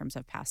brilliant in terms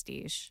of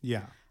pastiche.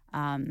 Yeah.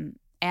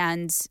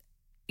 And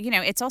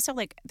it's also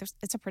like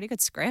it's a pretty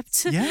good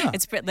script. Yeah.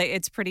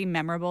 It's pretty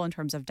memorable in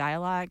terms of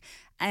dialogue,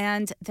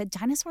 and the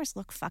dinosaurs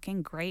look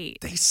fucking great.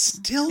 They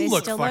still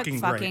look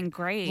fucking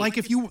great. Like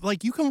if you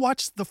can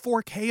watch the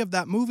 4K of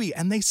that movie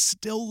and they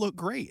still look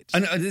great.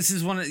 And this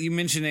is you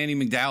mentioned Andie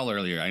MacDowell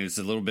earlier. It's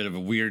a little bit of a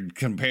weird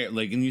compare.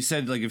 Like, and you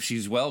said like if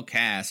she's well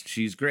cast,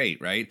 she's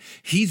great, right?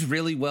 He's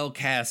really well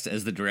cast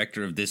as the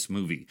director of this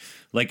movie.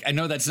 Like, I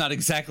know that's not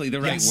exactly the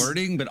right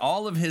wording, but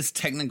all of his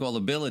technical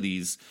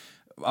abilities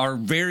are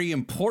very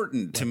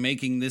important to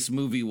making this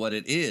movie what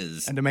it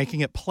is. And to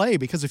making it play,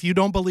 because if you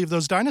don't believe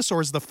those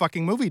dinosaurs, the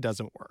fucking movie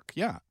doesn't work.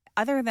 Yeah.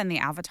 Other than the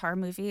Avatar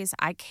movies,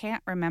 I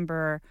can't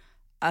remember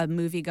a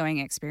movie-going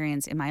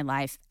experience in my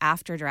life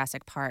after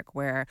Jurassic Park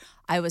where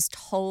I was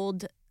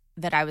told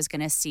that I was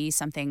going to see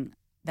something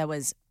that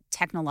was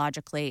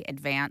technologically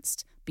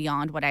advanced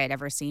beyond what I had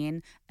ever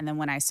seen. And then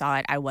when I saw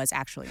it, I was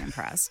actually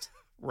impressed.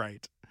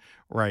 Right.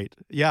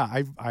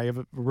 Yeah, I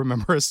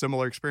remember a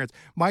similar experience.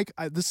 Mike,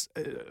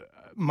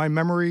 my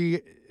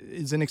memory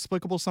is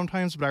inexplicable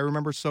sometimes, but I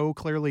remember so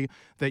clearly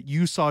that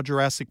you saw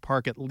Jurassic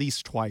Park at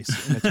least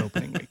twice in its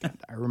opening weekend.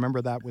 I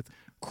remember that with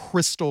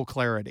crystal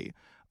clarity.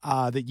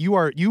 That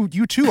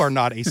you too are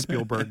not a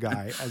Spielberg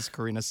guy, as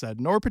Karina said,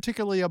 nor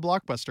particularly a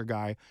blockbuster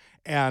guy,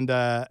 and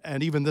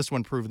even this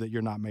one proved that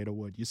you're not made of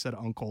wood. You said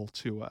uncle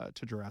to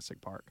Jurassic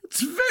Park.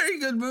 It's a very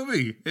good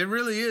movie. It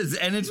really is,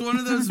 and it's one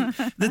of those.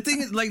 The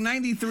thing is, like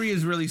 93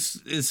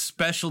 is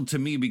special to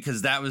me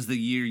because that was the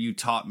year you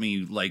taught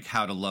me like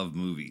how to love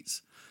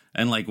movies.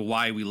 and like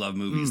why we love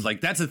movies.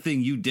 Like that's a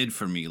thing you did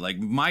for me. Like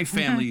my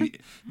family,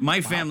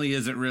 family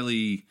isn't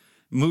really,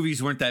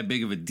 movies weren't that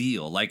big of a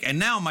deal. Like, and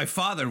now my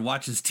father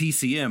watches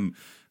TCM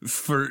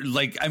for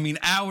like, I mean,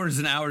 hours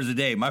and hours a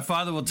day. My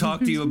father will talk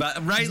to you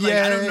about, right? Like,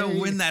 I don't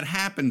know when that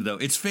happened though.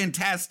 It's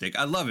fantastic.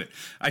 I love it.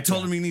 I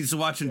told him he needs to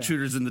watch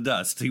Intruders in the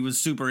Dust. He was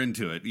super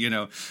into it, you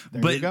know,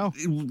 There you go.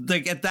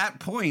 Like at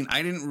that point,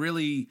 I didn't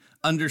really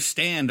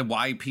understand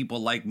why people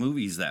like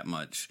movies that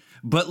much.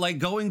 But like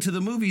going to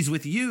the movies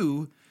with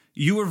you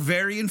were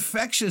very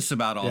infectious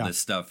about all this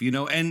stuff, you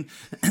know, and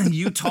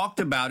you talked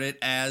about it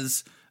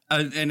as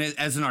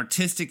an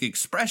artistic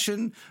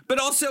expression, but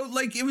also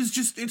like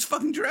it's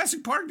fucking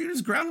Jurassic Park, dude.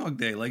 It's Groundhog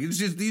Day. Like it's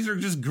just, these are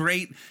just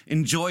great,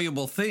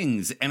 enjoyable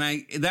things.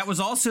 And that was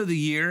also the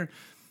year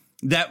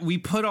that we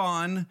put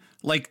on,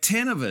 like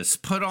 10 of us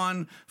put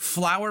on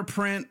flower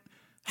print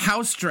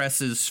house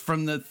dresses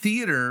from the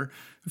theater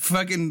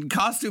fucking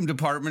costume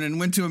department and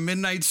went to a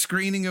midnight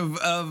screening of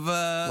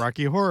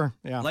Rocky Horror.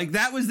 Yeah. Like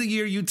that was the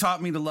year you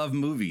taught me to love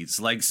movies.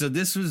 Like, so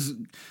this was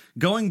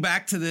going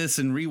back to this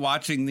and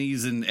rewatching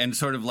these and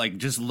sort of like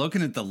just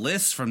looking at the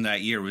lists from that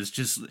year was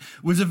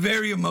a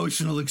very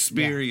emotional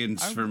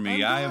experience for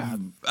me. I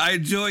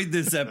enjoyed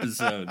this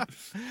episode.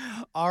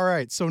 All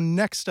right. So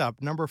next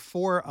up, number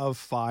 4 of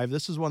 5.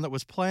 This is one that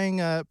was playing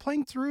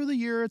through the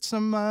year at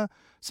some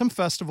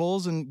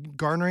festivals and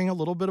garnering a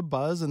little bit of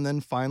buzz, and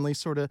then finally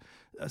sort of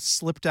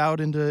slipped out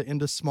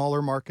into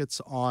smaller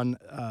markets on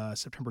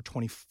September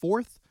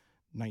 24th,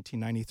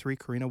 1993.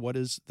 Karina, what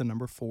is the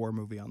number 4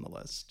 movie on the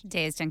list?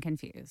 Dazed and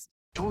Confused.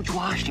 George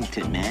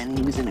Washington, man,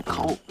 he was in a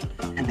cult,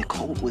 and the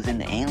cult was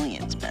into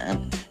aliens,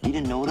 man. You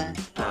didn't know that?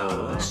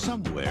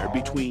 Somewhere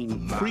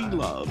between free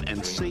love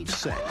and safe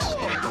sex.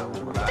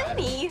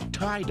 Benny!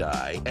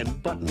 Tie-dye and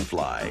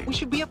buttonfly. We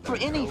should be up for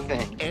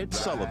anything. Ed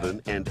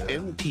Sullivan and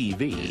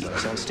MTV.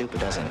 Sounds stupid,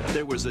 doesn't it?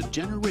 There was a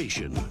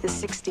generation. The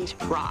 60s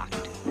rocked.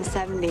 The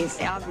 70s,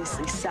 they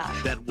obviously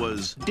sucked. That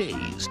was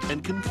dazed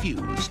and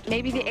confused.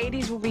 Maybe the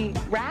 80s will be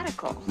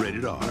radical.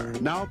 Rated R.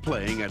 Now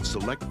playing at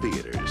select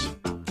theaters.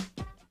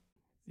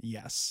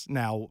 Yes.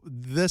 Now,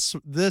 this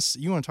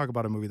you want to talk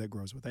about a movie that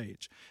grows with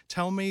age.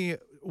 Tell me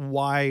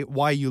why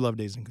you love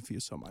Dazed and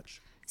Confused so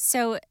much.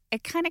 So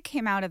it kind of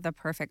came out at the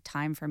perfect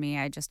time for me.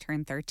 I just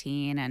turned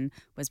 13 and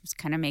was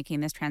kind of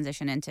making this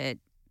transition into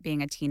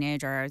being a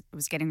teenager. I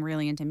was getting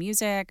really into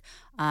music.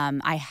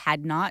 I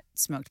had not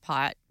smoked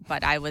pot,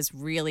 but I was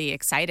really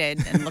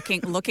excited and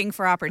looking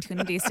for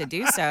opportunities to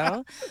do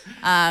so.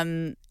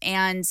 And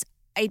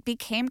it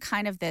became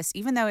kind of this,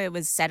 even though it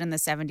was set in the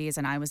 70s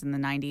and I was in the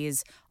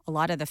 90s, a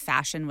lot of the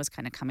fashion was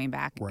kind of coming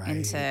back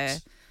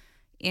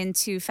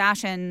into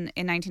fashion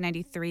in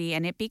 1993.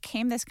 And it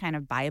became this kind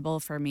of Bible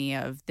for me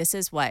of this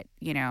is what,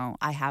 you know,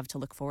 I have to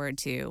look forward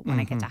to when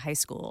I get to high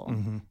school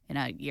in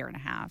a year and a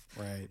half.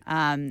 Right.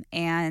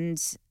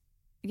 And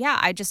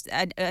yeah,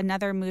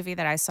 another movie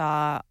that I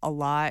saw a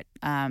lot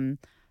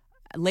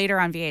later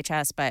on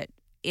VHS, but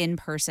in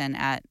person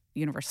at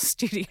Universal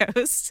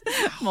Studios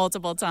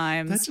multiple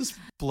times. That just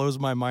blows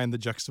my mind, the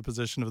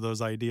juxtaposition of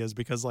those ideas,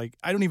 because like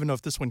I don't even know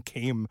if this one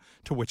came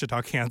to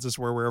Wichita, Kansas,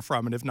 where we're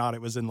from, and if not,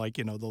 it was in like,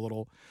 you know, the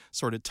little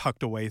sort of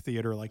tucked away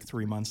theater like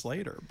 3 months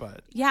later.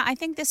 But yeah, I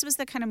think this was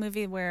the kind of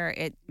movie where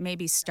it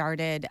maybe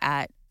started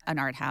at an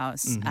art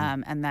house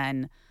and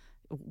then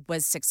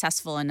was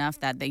successful enough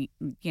that a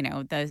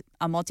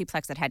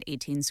multiplex that had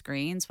 18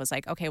 screens was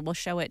like, okay, we'll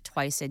show it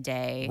twice a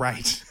day.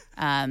 Right.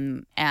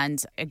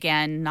 And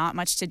again, not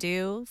much to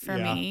do for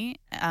me.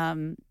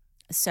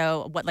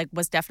 So what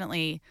was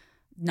definitely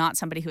not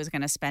somebody who was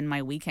going to spend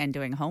my weekend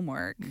doing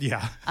homework.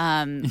 Yeah.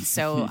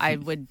 So I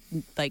would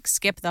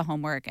skip the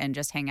homework and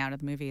just hang out at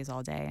the movies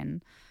all day.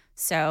 And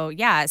so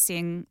yeah,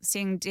 seeing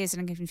Dazed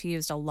and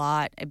Confused a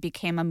lot, it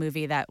became a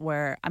movie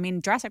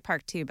Jurassic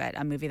Park too, but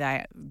a movie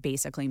that I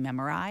basically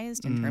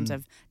memorized in terms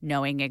of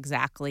knowing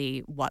exactly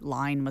what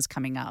line was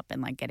coming up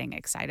and like getting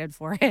excited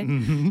for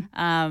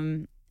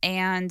it.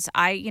 And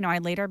I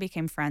later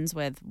became friends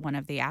with one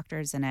of the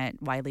actors in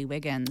it, Wiley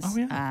Wiggins,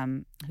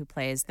 who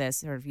plays this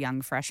sort of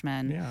young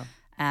freshman. Yeah.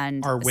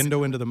 And our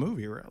window into the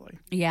movie, really.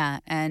 Yeah.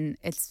 And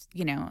it's,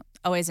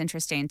 always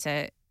interesting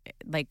to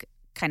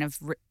kind of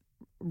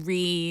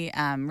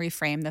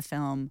reframe the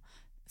film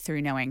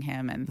through knowing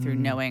him and through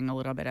knowing a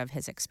little bit of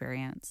his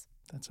experience.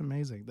 That's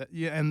amazing.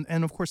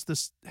 And of course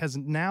this has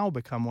now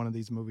become one of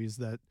these movies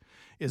that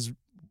is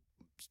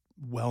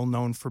well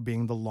known for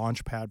being the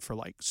launch pad for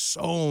like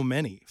so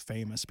many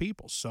famous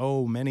people,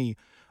 so many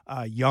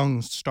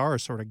young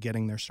stars sort of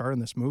getting their start in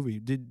this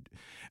movie.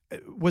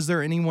 Was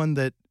there anyone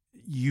that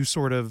you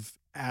sort of,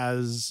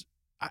 as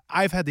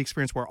I've had the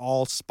experience where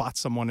I'll spot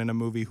someone in a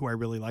movie who I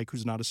really like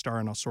who's not a star,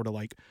 and I'll sort of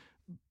like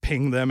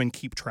ping them and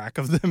keep track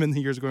of them in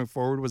the years going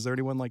forward. Was there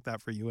anyone like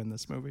that for you in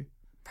this movie?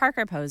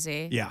 Parker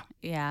Posey. Yeah.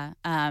 Yeah.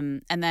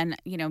 And then,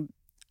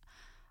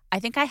 I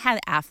think I had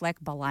Affleck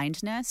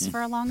blindness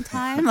for a long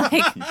time.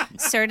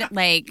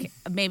 Like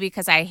maybe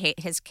because I hate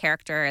his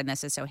character and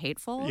this is so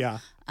hateful. Yeah.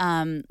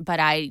 But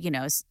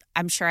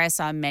I'm sure I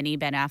saw many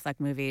Ben Affleck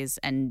movies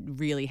and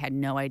really had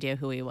no idea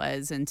who he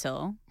was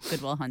until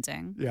Good Will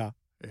Hunting. Yeah.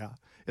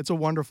 It's a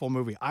wonderful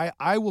movie.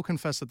 I will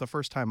confess that the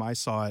first time I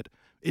saw it,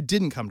 it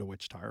didn't come to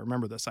Wichita. I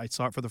remember this. I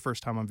saw it for the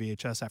first time on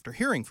VHS after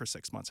hearing for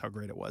 6 months how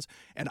great it was.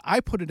 And I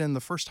put it in the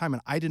first time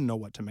and I didn't know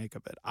what to make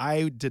of it.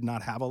 I did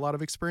not have a lot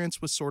of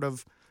experience with sort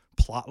of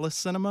plotless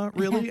cinema,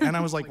 really. And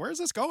I was like, where's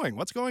this going?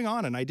 What's going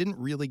on? And I didn't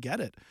really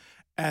get it.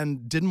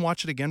 And didn't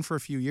watch it again for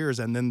a few years.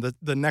 And then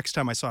the next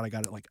time I saw it, I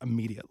got it like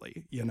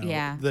immediately.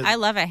 Yeah. I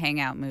love a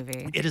hangout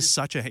movie. It is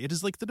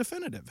like the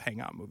definitive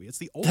hangout movie. It's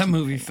the ultimate. That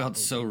movie felt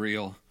so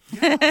real.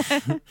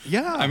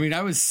 Yeah. I mean,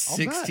 I was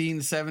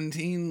 16,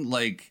 17,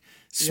 like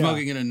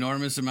smoking an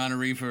enormous amount of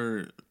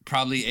reefer,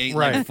 probably ate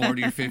like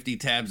 40 or 50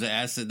 tabs of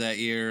acid that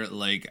year.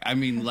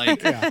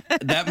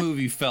 That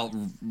movie felt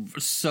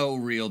so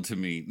real to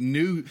me.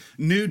 New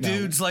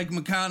dudes like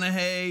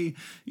McConaughey,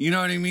 you know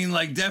what I mean?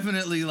 Like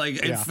definitely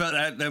it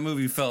felt that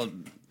movie felt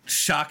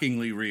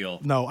shockingly real.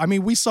 No, I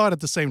mean, we saw it at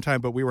the same time,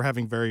 but we were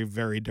having very,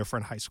 very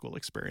different high school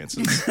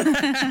experiences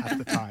at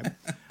the time.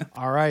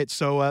 All right,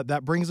 so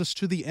that brings us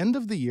to the end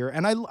of the year,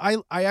 and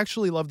I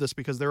actually love this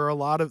because there were a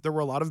lot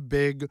of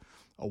big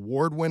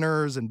award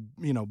winners and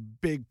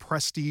big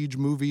prestige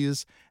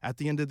movies at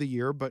the end of the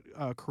year. But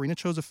Karina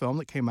chose a film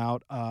that came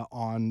out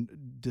on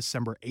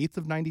December 8th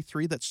of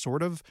 '93 that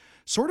sort of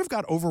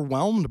got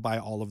overwhelmed by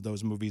all of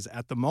those movies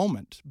at the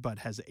moment, but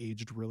has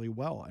aged really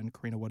well. And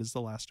Karina, what is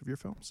the last of your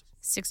films?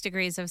 6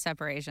 Degrees of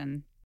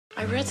Separation.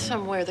 I read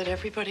somewhere that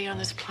everybody on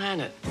this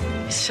planet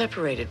is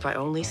separated by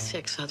only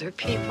 6 other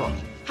people.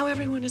 How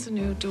everyone is a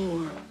new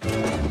door,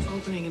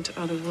 opening into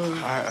other worlds.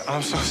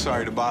 I'm so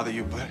sorry to bother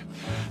you, but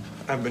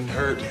I've been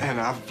hurt and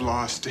I've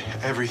lost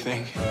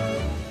everything.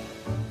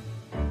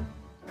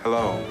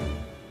 Hello.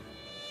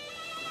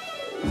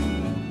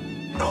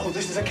 Oh,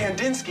 this is a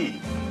Kandinsky.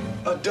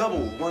 A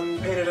double, one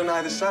painted on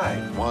either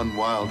side. One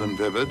wild and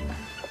vivid,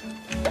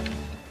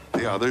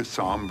 the other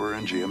somber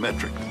and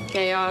geometric.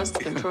 Chaos,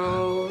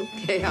 control,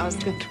 chaos,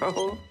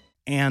 control.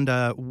 And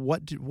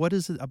what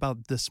is it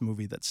about this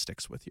movie that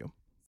sticks with you?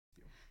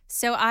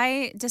 So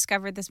I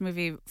discovered this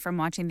movie from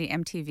watching the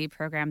MTV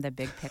program The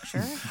Big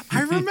Picture.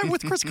 I remember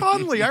with Chris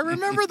Conley. I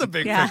remember The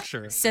Big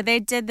Picture. So they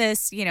did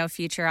this,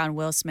 feature on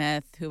Will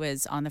Smith, who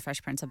was on The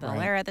Fresh Prince of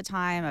Bel-Air at the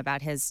time,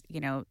 about his,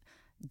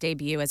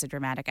 debut as a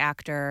dramatic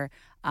actor.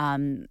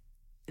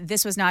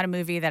 This was not a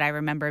movie that I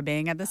remember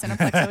being at the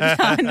Cineplex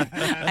Odeon.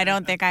 I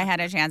don't think I had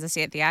a chance to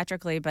see it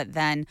theatrically, but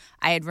then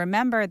I had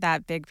remembered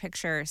that Big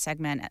Picture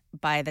segment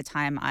by the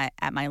time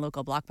at my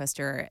local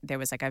Blockbuster, there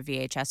was like a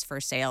VHS for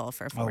sale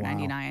for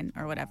 $4.99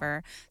 or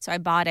whatever. So I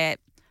bought it,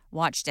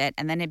 watched it,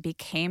 and then it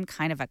became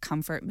kind of a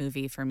comfort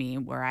movie for me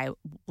where I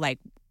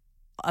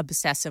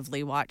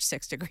obsessively watch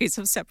 6 Degrees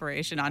of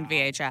Separation on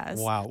VHS.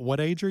 Wow. What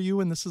age are you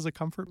when this is a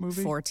comfort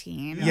movie?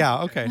 14.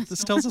 Yeah, okay.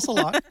 This tells us a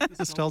lot.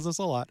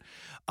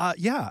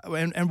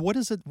 And what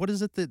is it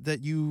that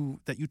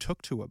you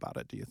took to about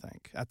it, do you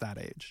think, at that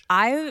age?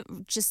 I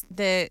just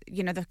the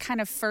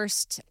kind of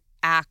first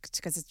act,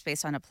 because it's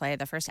based on a play,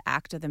 the first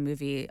act of the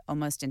movie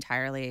almost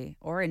entirely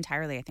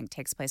I think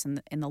takes place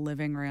in the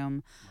living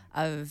room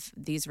of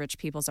these rich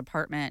people's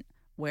apartment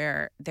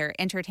where they're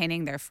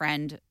entertaining their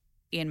friend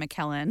Ian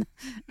McKellen,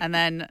 and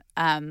then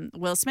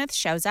Will Smith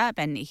shows up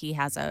and he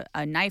has a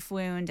knife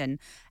wound, and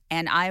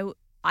I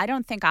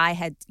don't think I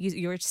had.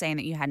 You were saying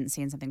that you hadn't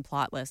seen something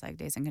plotless like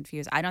Dazed and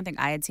Confused. I don't think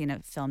I had seen a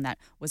film that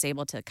was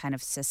able to kind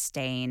of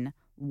sustain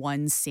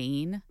one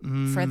scene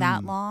for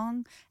that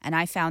long, and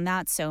I found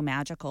that so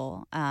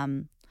magical.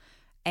 And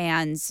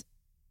I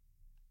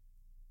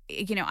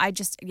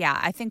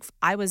think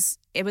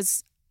it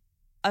was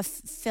a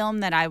film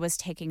that I was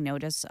taking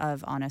notice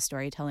of on a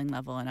storytelling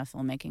level and a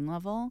filmmaking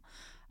level,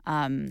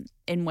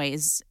 in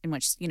ways in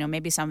which,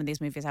 maybe some of these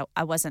movies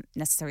I wasn't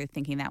necessarily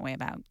thinking that way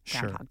about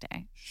Groundhog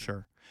Day.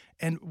 Sure.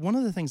 And one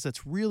of the things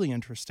that's really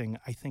interesting,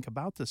 I think,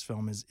 about this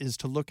film is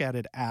to look at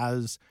it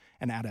as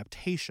an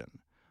adaptation.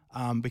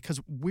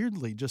 Because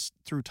weirdly, just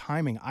through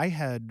timing, I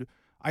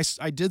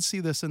did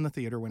see this in the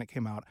theater when it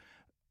came out.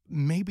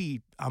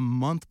 Maybe a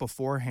month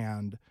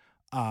beforehand,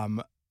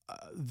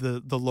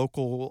 the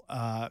local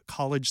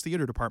college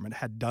theater department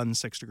had done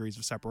 6 Degrees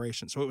of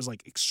Separation. So it was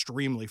like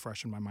extremely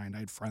fresh in my mind. I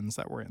had friends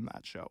that were in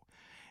that show.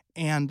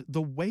 And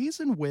the ways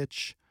in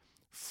which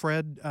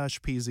Fred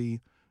Schapisi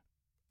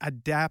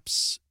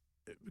adapts,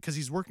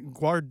 because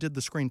Guard did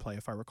the screenplay,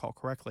 if I recall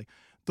correctly,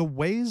 the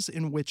ways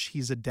in which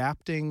he's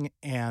adapting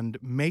and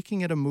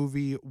making it a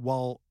movie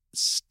while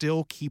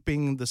still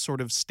keeping the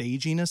sort of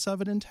staginess of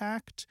it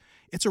intact.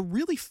 It's a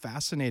really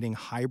fascinating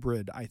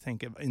hybrid, I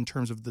think, in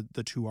terms of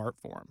the two art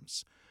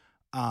forms,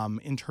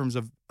 in terms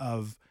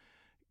of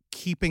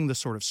keeping the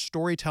sort of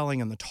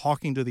storytelling and the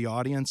talking to the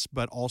audience,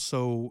 but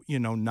also,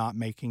 not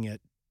making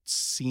it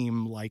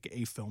seem like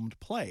a filmed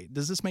play.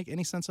 Does this make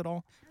any sense at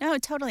all? No,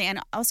 totally. And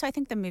also, I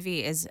think the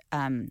movie is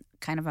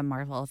kind of a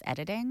marvel of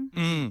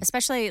editing,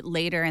 especially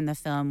later in the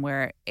film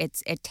where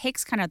it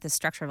takes kind of the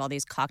structure of all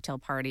these cocktail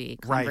party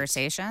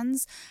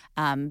conversations.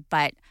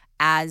 But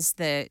as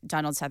the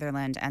Donald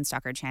Sutherland and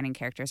Stockard Channing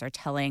characters are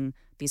telling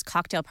these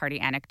cocktail party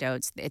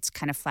anecdotes, it's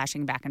kind of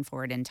flashing back and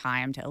forward in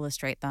time to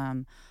illustrate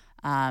them.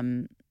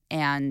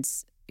 And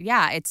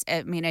yeah, it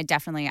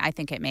definitely, I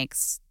think it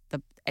makes the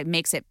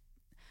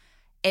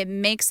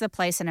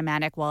play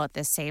cinematic while at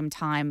the same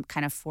time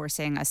kind of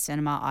forcing a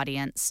cinema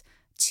audience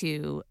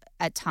to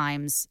at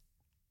times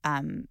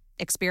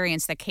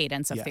experience the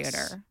cadence of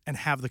theater. And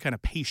have the kind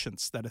of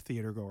patience that a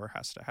theater goer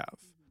has to have.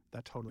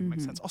 That totally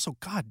makes sense. Also,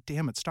 God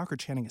damn it, Stockard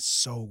Channing is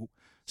so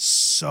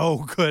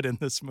good in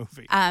this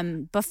movie.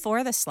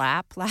 Before the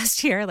slap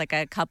last year, like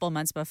a couple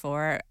months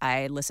before,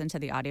 I listened to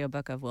the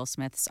audiobook of Will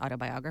Smith's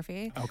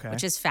autobiography,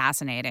 which is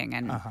fascinating,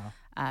 and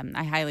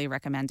I highly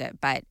recommend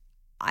it. But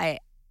I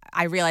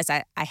realized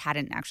I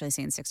hadn't actually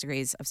seen 6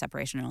 Degrees of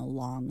Separation in a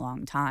long,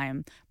 long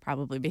time,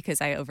 probably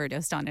because I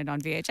overdosed on it on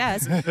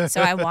VHS.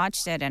 So I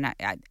watched it, and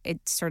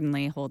it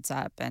certainly holds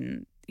up,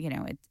 and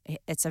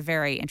it's a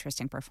very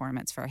interesting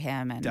performance for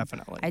him. And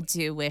definitely, I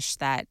do wish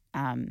that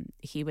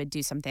he would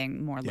do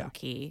something more low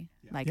key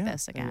like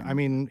this again. I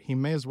mean, he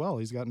may as well.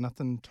 He's got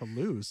nothing to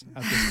lose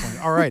at this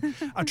point. All right,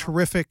 a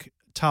terrific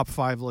top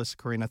 5 list,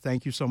 Karina.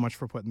 Thank you so much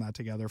for putting that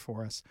together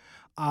for us.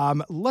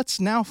 Let's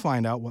now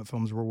find out what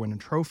films were winning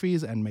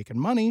trophies and making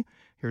money.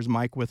 Here's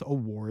Mike with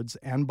awards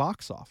and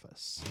box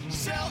office.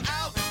 Sell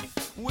out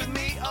with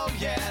me, oh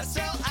yeah,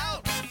 sell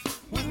out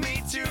with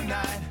me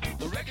tonight.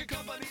 The record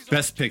company's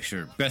Best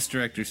Picture, Best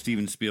Director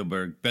Steven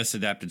Spielberg, Best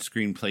Adapted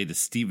Screenplay to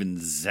Steven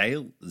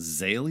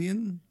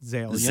Zalian.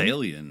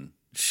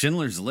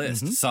 Schindler's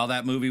List. Saw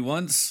that movie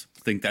once.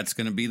 Think that's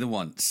going to be the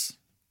once.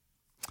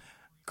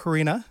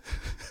 Karina,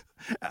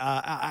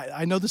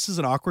 I know this is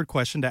an awkward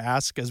question to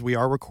ask as we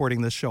are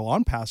recording this show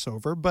on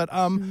Passover, but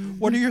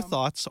what are your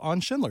thoughts on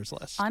Schindler's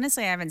List?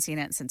 Honestly, I haven't seen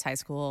it since high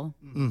school.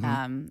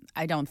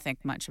 I don't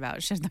think much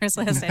about Schindler's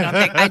List.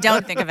 I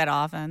don't think of it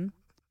often.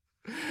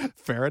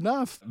 Fair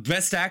enough.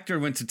 Best Actor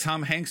went to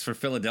Tom Hanks for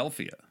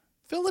Philadelphia.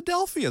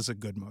 Philadelphia is a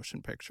good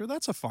motion picture.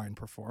 That's a fine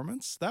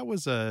performance. That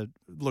was a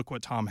look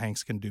what Tom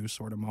Hanks can do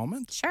sort of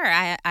moment. Sure.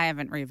 I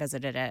haven't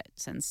revisited it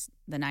since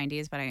the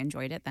 90s, but I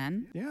enjoyed it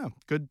then. Yeah.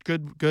 Good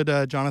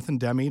Jonathan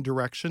Demme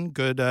direction.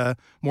 Good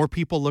more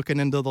people looking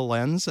into the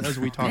lens, as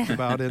we talked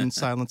about in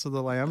Silence of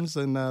the Lambs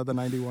in the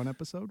 91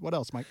 episode. What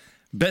else, Mike?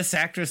 Best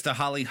Actress to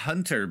Holly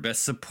Hunter,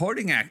 Best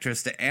Supporting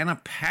Actress to Anna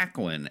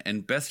Paquin,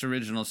 and Best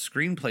Original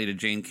Screenplay to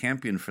Jane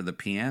Campion for The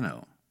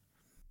Piano.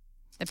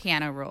 The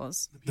piano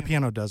rules. The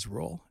piano does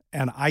rule.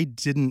 And I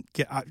didn't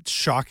get,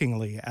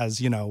 shockingly,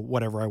 as,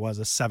 whatever I was,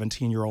 a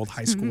 17-year-old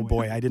high school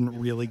boy, I didn't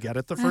really get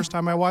it the first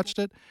time I watched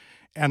it.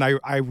 And I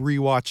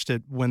rewatched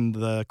it when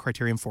the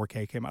Criterion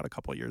 4K came out a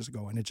couple of years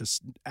ago, and it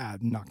just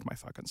knocked my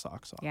fucking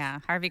socks off. Yeah,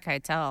 Harvey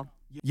Keitel.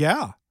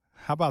 Yeah.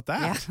 How about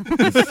that?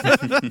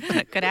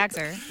 Yeah. Good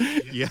actor.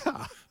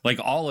 Yeah. Like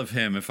all of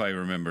him, if I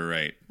remember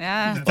right.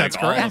 Yeah. Like That's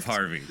all correct. of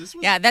Harvey.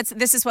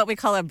 This is what we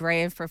call a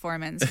brave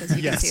performance, because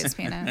you can see his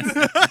penis.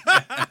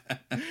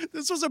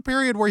 This was a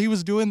period where he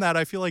was doing that,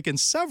 I feel like, in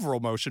several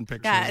motion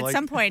pictures. Yeah, at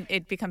some point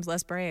it becomes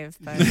less brave.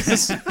 But.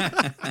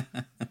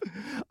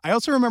 I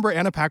also remember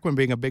Anna Paquin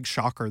being a big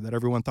shocker that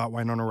everyone thought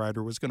Winona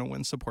Ryder was going to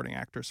win supporting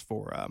actress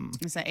for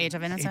Is that Age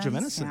of Innocence? Age of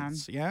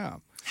Innocence, yeah.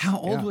 How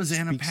old was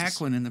Anna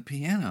Paquin in The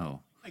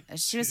Piano?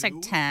 She was like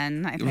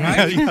 10, I think.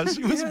 Right?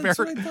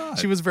 Yeah,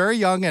 she was very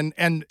young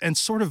and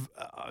sort of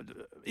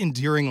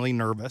endearingly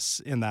nervous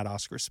in that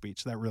Oscar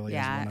speech. That really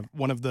is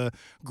one of the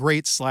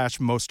great /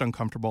 most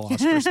uncomfortable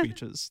Oscar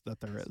speeches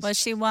that there is. Well,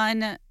 she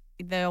won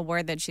the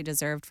award that she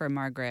deserved for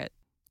Margaret.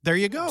 There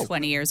you go.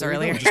 20 years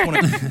earlier. Just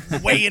want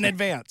to way in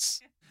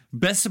advance.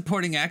 Best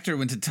Supporting Actor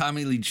went to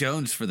Tommy Lee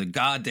Jones for The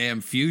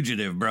Goddamn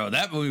Fugitive, bro.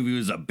 That movie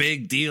was a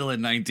big deal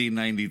in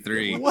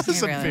 1993. It was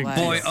a big deal.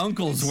 Boy,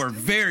 uncles were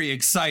very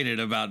excited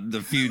about The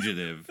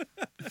Fugitive.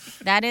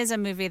 That is a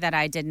movie that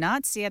I did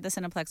not see at the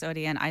Cineplex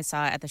Odeon. I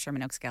saw at the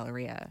Sherman Oaks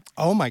Galleria.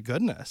 Oh, my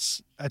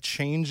goodness. A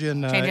change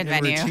in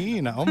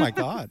routine. Oh, my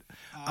God.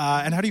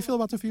 And how do you feel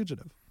about The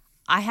Fugitive?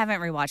 I haven't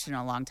rewatched it in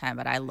a long time,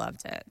 but I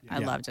loved it. I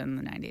loved it in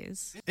the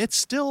 90s. It's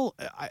still,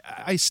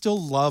 I still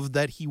love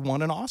that he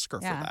won an Oscar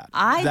for that.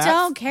 I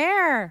don't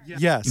care.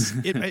 Yes,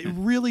 it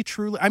really,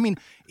 truly, I mean,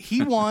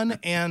 he won,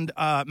 and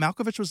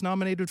Malkovich was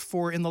nominated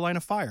for In the Line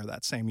of Fire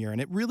that same year. And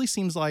it really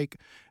seems like,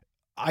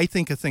 I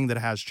think a thing that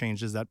has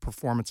changed is that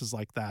performances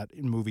like that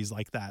in movies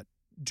like that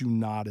do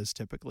not as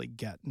typically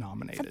get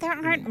nominated. But there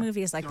aren't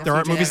movies like that. There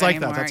aren't movies like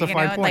anymore. that. That's a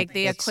fine point. Like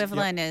the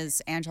equivalent is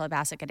Angela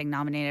Bassett getting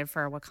nominated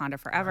for Wakanda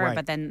Forever, Right.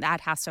 but then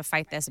that has to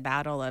fight this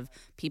battle of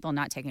people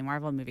not taking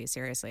Marvel movies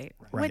seriously,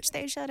 Right. which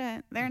they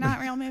shouldn't. They're not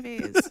real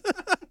movies.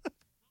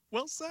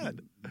 Well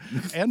said.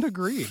 And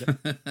agreed.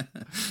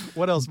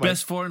 What else, Mike?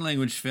 Best Foreign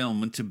Language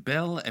Film went to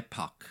Belle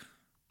Epoque.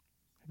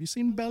 Have you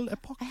seen Belle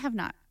Epoque? I have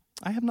not.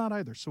 I have not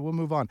either, so we'll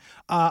move on.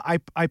 I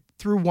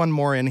threw one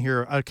more in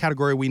here, a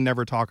category we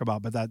never talk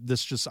about, but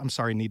I'm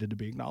sorry, needed to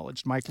be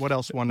acknowledged. Mike, what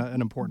else won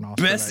an important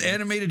Oscar? Best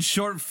animated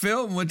short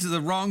film went to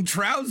The Wrong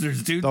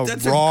Trousers, dude.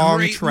 That's a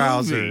great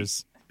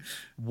Trousers. Movie.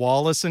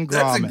 Wallace and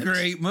Gromit. That's a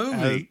great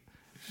movie.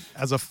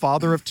 As a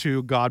father of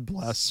two, God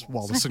bless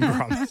Wallace and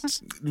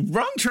Gromit.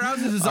 Wrong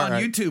Trousers is on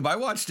YouTube. I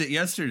watched it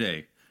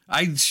yesterday.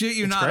 I shit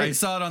you not. Great. I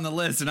saw it on the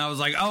list and I was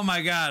like, oh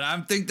my God, I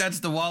think that's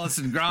the Wallace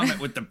and Gromit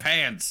with the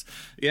pants.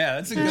 Yeah,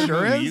 that's a good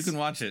movie. You can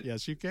watch it.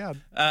 Yes, you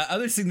can.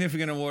 Other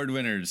significant award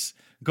winners.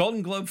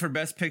 Golden Globe for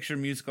Best Picture,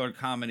 Musical or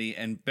Comedy,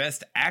 and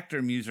Best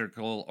Actor,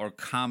 Musical or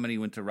Comedy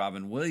went to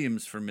Robin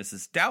Williams for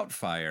Mrs.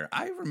 Doubtfire.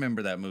 I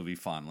remember that movie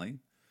fondly.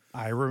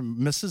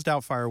 Mrs.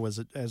 Doubtfire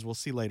was, as we'll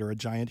see later, a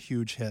giant,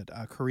 huge hit.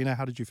 Karina,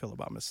 how did you feel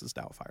about Mrs.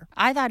 Doubtfire?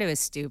 I thought it was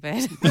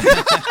stupid.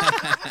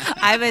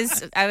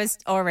 I was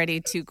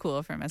already too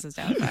cool for Mrs.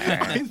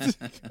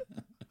 Doubtfire.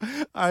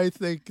 I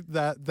think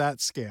that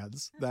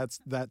scans.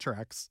 That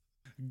tracks.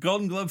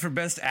 Golden Globe for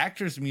Best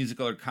Actress,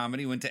 Musical or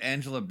Comedy went to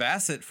Angela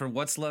Bassett for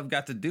What's Love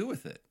Got to Do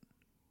with It?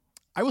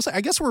 I will say,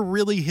 I guess we're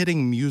really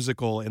hitting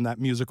musical in that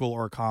musical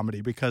or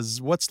comedy, because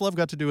What's Love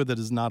Got to Do with It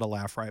is not a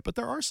laugh riot, but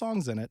there are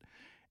songs in it.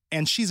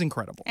 And she's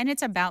incredible. And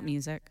it's about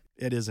music.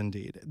 It is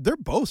indeed. They're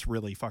both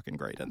really fucking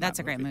great in That's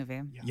that a great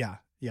movie. Yeah,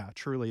 it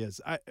truly is.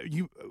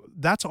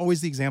 That's always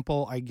the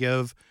example I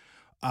give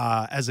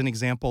as an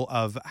example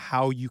of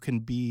how you can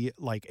be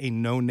like a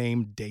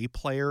no-name day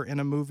player in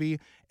a movie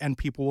and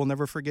people will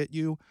never forget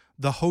you.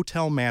 The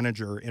hotel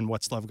manager in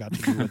What's Love Got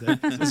to Do with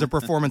It is a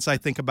performance I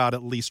think about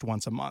at least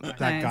once a month.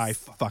 That guy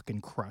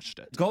fucking crushed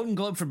it. Golden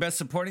Globe for Best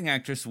Supporting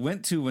Actress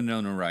went to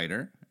Winona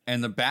Ryder.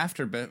 And the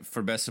BAFTA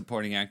for Best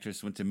Supporting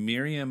Actress went to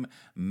Miriam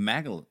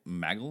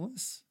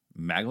Maglius?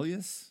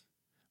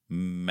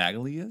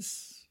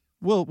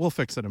 We'll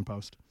fix it in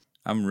post.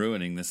 I'm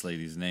ruining this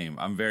lady's name.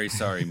 I'm very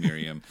sorry,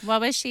 Miriam.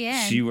 What was she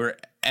in? She were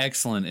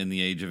excellent in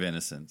The Age of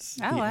Innocence.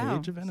 Oh, wow.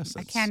 Age of Innocence.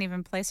 I can't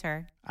even place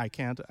her. I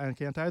can't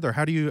either.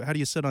 How do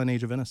you sit on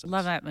Age of Innocence?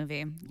 Love that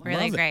movie.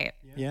 Really great.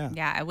 Yeah.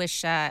 Yeah. I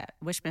wish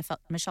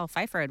Michelle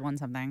Pfeiffer had won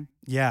something.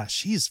 Yeah,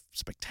 she's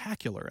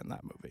spectacular in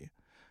that movie.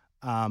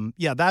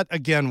 That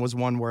again was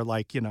one where,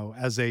 like, you know,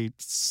 as a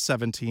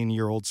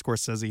 17-year-old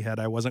Scorsese head,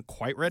 I wasn't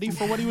quite ready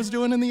for what he was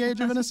doing in The Age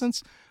of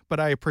Innocence, but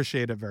I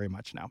appreciate it very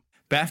much now.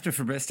 BAFTA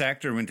for Best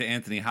Actor went to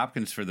Anthony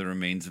Hopkins for The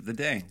Remains of the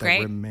Day.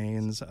 Great. The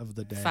Remains of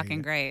the Day.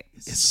 Fucking great.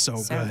 It's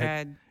so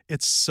good.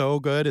 It's so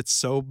good. It's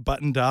so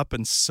buttoned up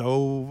and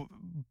so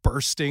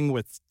bursting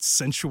with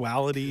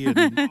sensuality. And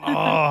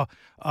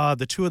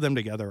the two of them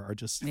together are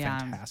just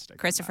fantastic.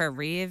 Christopher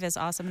Reeve is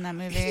awesome in that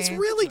movie. He's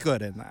really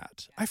good in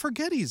that. I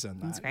forget he's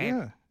in that. That's great.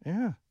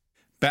 Yeah.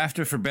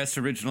 BAFTA for Best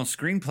Original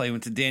Screenplay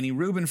went to Danny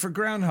Rubin for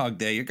Groundhog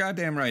Day. You're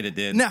goddamn right it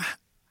did. Nah,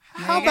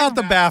 how about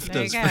the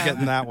BAFTAs for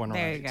getting that one right?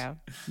 There you go.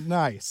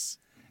 Nice.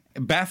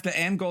 BAFTA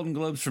and Golden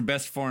Globes for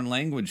Best Foreign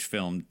Language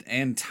Film,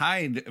 and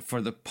tied for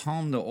the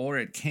Palme d'Or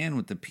at Cannes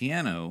with The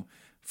Piano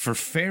for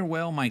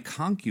Farewell, My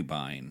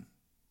Concubine.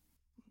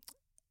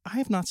 I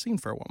have not seen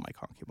Farewell, My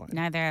Concubine.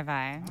 Neither have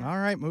I. All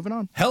right, moving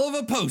on. Hell of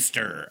a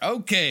poster.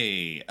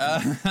 Okay.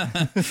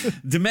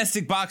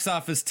 Domestic box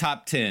office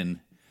top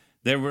 10.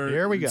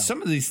 Here we go.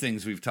 Some of these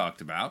things we've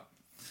talked about.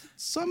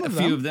 A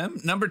few of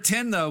them. Number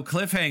 10, though,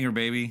 Cliffhanger,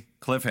 baby.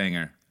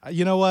 Cliffhanger.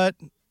 You know what?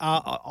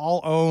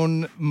 I'll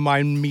own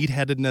my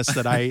meatheadedness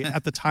that I,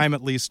 at the time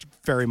at least,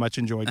 very much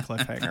enjoyed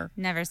Cliffhanger.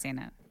 Never seen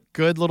it.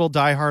 Good little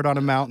Die Hard on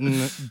a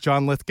mountain.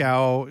 John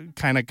Lithgow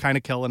kind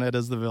of killing it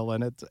as the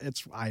villain.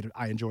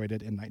 I enjoyed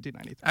it in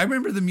 1993. I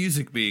remember the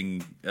music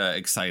being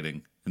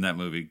exciting in that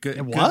movie.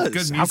 It was.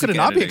 Good How could it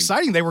not be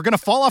exciting? They were going to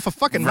fall off a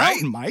fucking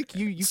mountain, Mike.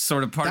 You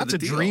sort of part of the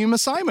deal. That's a dream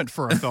assignment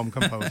for a film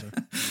composer.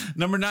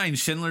 Number 9,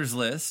 Schindler's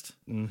List.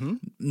 Mm-hmm.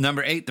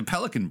 Number 8, The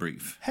Pelican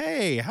Brief.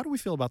 Hey, how do we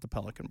feel about The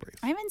Pelican Brief?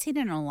 I haven't seen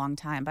it in a long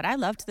time, but I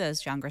loved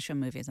those John Grisham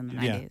movies in the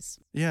 90s.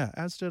 Yeah,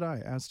 as did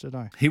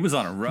I. He was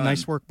on a run.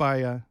 Nice work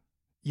by...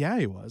 Yeah,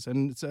 he was.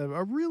 And it's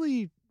a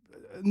really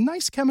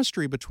nice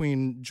chemistry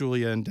between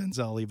Julia and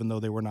Denzel, even though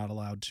they were not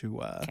allowed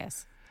to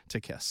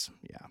kiss.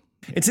 Yeah.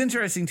 It's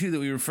interesting, too, that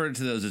we referred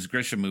to those as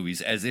Grisham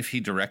movies as if he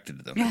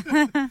directed them.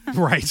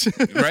 Right.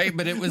 Right?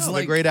 But it was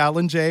the great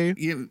Alan J.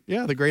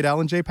 The great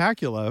Alan J.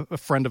 Pakula, a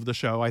friend of the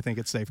show, I think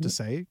it's safe to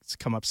say. It's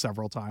come up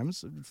several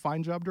times.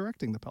 Fine job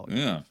directing The Pelican.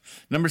 Yeah.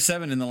 Number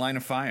 7, In the Line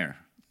of Fire.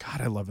 God,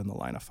 I love In the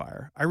Line of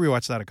Fire. I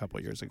rewatched that a couple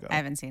of years ago. I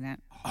haven't seen it.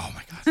 Oh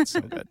my God, it's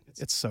so good.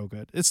 It's so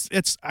good. It's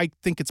I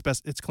think it's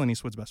Clint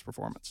Eastwood's best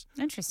performance.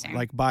 Interesting.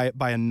 Like by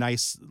a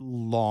nice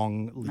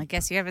long leap. I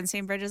guess you haven't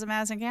seen Bridges of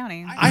Madison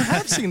County. I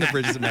have seen the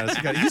Bridges of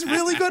Madison County. He's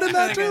really good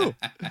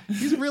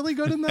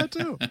in that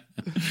too.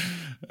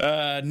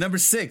 Number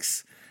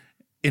 6,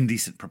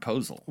 Indecent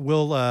Proposal.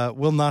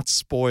 We'll not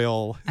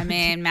spoil. I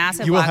mean,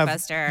 massive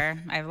blockbuster.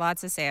 I have lots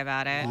to say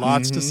about it.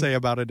 Lots to say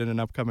about it in an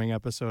upcoming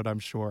episode, I'm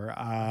sure.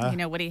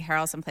 Woody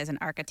Harrelson plays an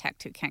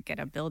architect who can't get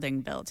a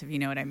building built, if you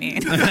know what I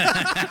mean.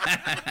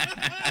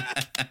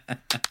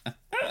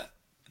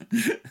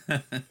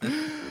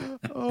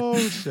 Oh,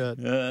 shit.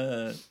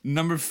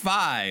 Number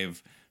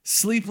 5,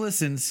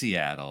 Sleepless in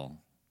Seattle.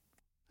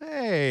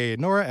 Hey,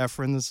 Nora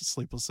Ephron's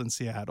Sleepless in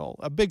Seattle.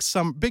 A big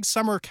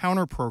summer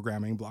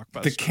counter-programming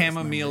blockbuster. The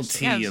chamomile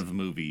tea of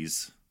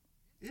movies.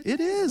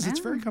 It is. It's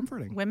very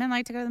comforting. Women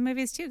like to go to the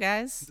movies too,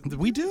 guys.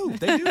 We do.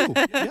 They do.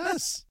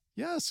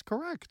 Yes,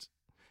 correct.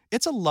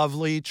 It's a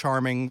lovely,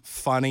 charming,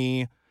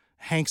 funny.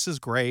 Hanks is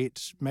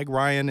great. Meg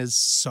Ryan is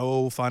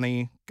so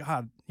funny.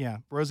 God, yeah.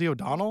 Rosie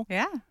O'Donnell.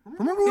 Yeah.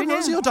 Remember when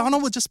Rosie O'Donnell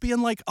would just be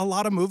in like a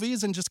lot of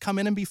movies and just come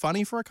in and be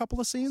funny for a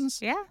couple of scenes?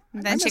 Yeah.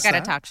 And then she got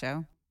a talk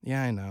show.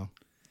 Yeah, I know.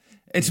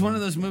 It's one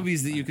of those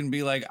movies that you can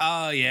be like,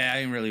 oh, yeah, I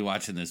ain't really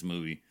watching this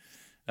movie.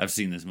 I've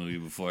seen this movie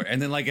before.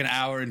 And then like an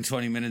hour and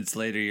 20 minutes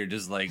later, you're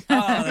just like,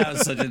 oh, that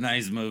was such a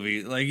nice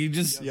movie. Like you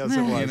just, yes,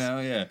 it was. You know,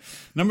 yeah.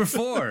 Number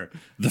 4,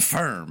 The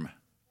Firm.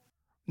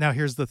 Now,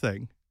 here's the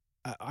thing.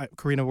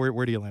 Karina,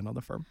 where do you land on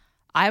The Firm?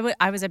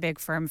 I was a big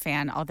Firm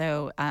fan,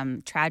 although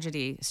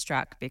tragedy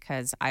struck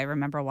because I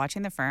remember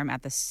watching The Firm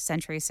at the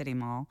Century City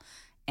Mall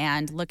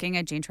and looking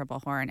at Jean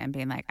Triplehorn and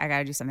being like, I got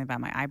to do something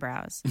about my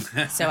eyebrows.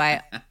 So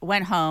I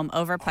went home,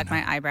 overplucked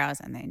my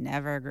eyebrows, and they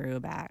never grew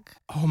back.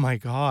 Oh my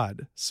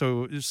God!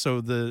 So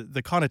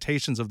the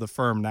connotations of The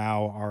Firm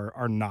now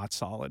are not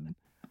solid.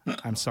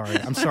 I'm sorry.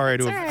 I'm sorry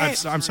to.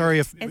 Right. I'm sorry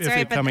if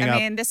it coming up. I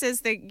mean, this is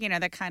the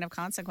kind of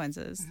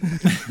consequences.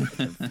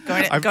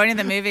 going to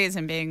the movies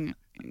and being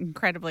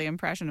incredibly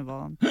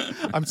impressionable.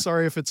 I'm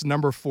sorry if it's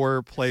number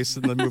 4 place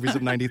in the movies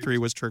of '93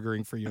 was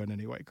triggering for you in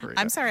any way,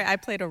 Karina. I'm sorry, I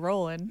played a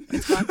role in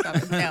its box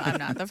office. No, I'm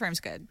not. The Firm's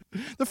good.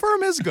 The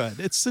Firm is good.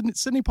 It's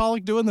Sidney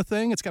Pollack doing the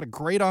thing. It's got a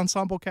great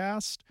ensemble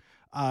cast.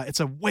 It's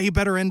a way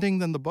better ending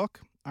than the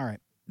book. All right.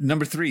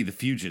 Number 3, The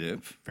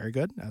Fugitive. Very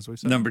good, as we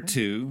said. Number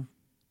 2,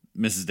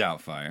 Mrs.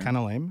 Doubtfire. Kind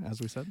of lame,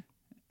 as we said.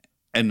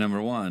 And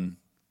number 1,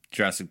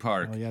 Jurassic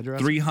Park. Oh, yeah,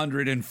 Jurassic.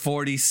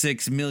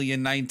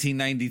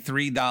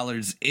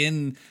 $346,093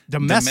 in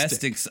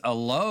domestics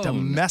alone.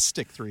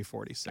 Domestic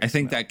 346. I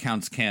think that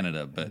counts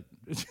Canada, but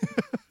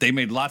they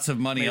made lots of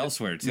money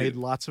elsewhere too. Made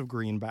lots of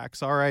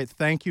greenbacks. All right,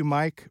 thank you,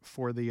 Mike,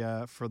 for the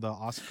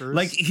Oscars.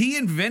 Like he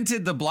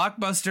invented the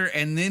blockbuster,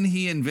 and then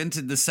he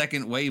invented the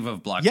second wave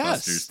of blockbusters.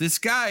 Yes. This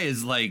guy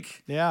is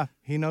like, yeah,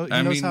 he knows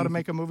how to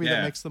make a movie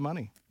that makes the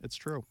money. It's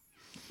true.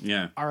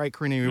 Yeah. All right,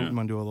 Karina, you want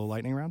to do a little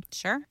lightning round?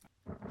 Sure.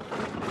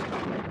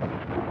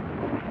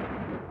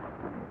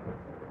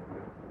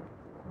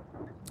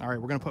 All right,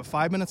 we're going to put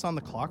 5 minutes on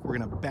the clock. We're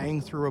going to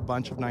bang through a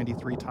bunch of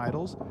 93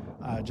 titles.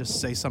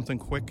 Just say something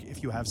quick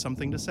if you have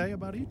something to say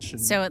about each.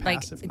 And so,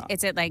 pass if not.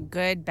 is it like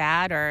good,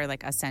 bad, or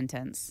like a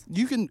sentence?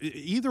 You can,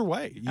 either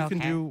way. You can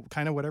do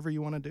kind of whatever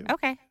you want to do.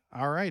 Okay.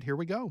 All right, here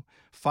we go.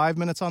 5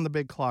 minutes on the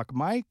big clock.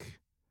 Mike,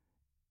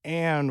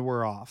 and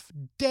we're off.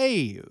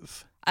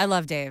 Dave. I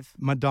love Dave.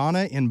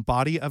 Madonna in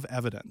Body of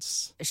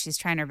Evidence. She's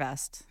trying her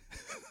best.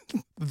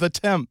 The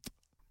Temp.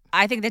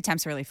 I think The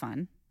Temp's really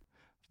fun.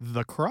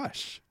 The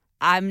Crush.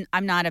 I'm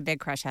not a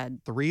big Crush head.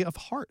 3 of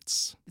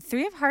Hearts.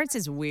 3 of Hearts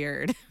is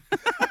weird.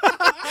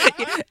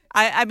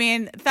 I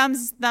mean,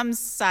 thumbs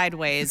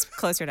sideways,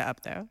 closer to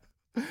up though.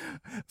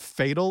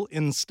 Fatal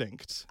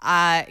Instinct.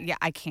 Yeah,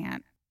 I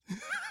can't.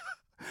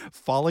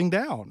 Falling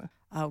Down.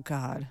 Oh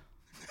God,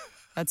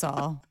 that's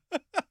all.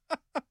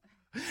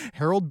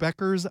 Harold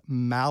Becker's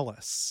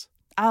Malice.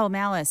 Oh,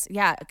 Malice.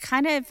 Yeah,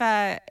 kind of.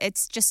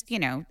 It's just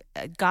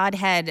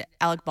Godhead,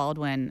 Alec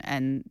Baldwin,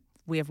 and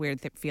we have weird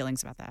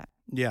feelings about that.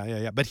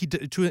 Yeah. But he,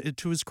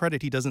 to his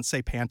credit, he doesn't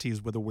say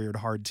panties with a weird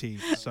hard T.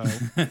 So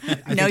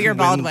no, you're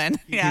Baldwin.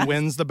 He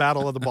wins the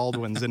Battle of the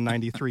Baldwins in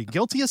 '93.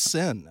 Guilty as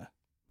Sin.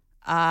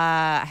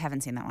 I haven't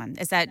seen that one.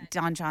 Is that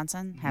Don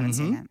Johnson? Haven't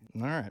seen it.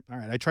 All right.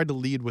 I tried to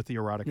lead with the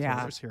erotic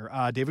thrillers here.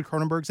 David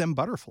Cronenberg's M.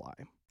 Butterfly.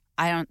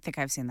 I don't think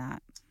I've seen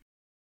that.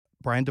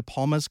 Brian De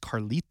Palma's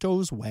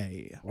Carlito's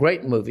Way.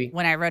 Great movie.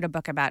 When I wrote a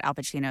book about Al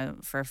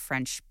Pacino for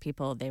French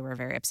people, they were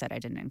very upset I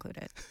didn't include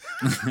it.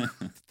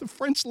 The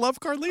French love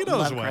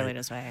Carlito's Way.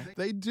 Carlito's Way.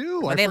 They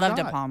do. Well, they love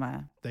De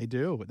Palma. They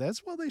do. They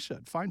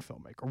should. Fine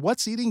filmmaker.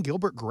 What's Eating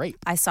Gilbert Grape?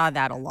 I saw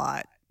that a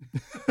lot.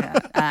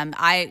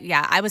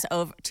 I was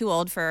too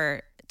old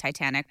for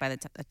Titanic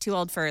too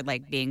old for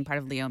like being part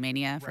of Leo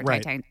Mania for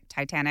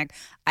Titanic.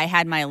 I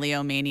had my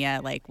Leo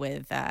Mania like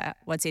with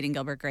What's Eating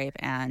Gilbert Grape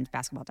and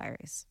Basketball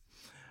Diaries.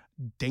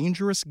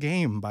 Dangerous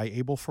Game by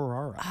Abel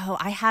Ferrara. Oh,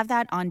 I have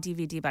that on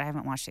DVD, but I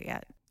haven't watched it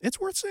yet. It's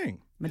worth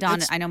seeing.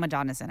 Madonna, I know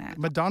Madonna's in it.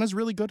 Madonna's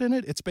really good in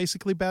it. It's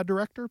basically bad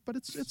director, but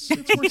it's worth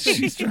seeing.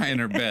 She's trying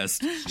her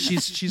best.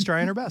 She's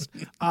trying her best.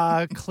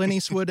 Clint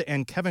Eastwood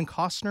and Kevin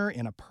Costner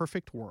in A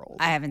Perfect World.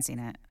 I haven't seen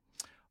it.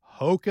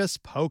 Hocus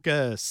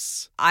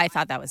Pocus. I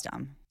thought that was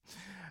dumb.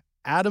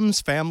 Adam's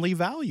Family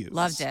Values.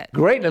 Loved it.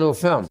 Great little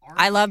film.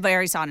 I love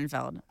Barry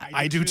Sonnenfeld.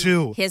 I do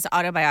too. His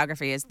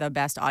autobiography is the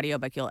best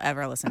audiobook you'll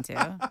ever listen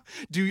to.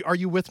 Are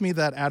you with me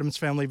that Adam's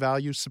Family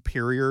Values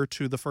superior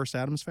to the first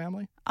Adam's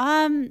Family?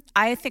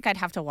 I think I'd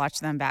have to watch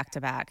them back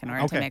to back in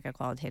order to make a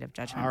qualitative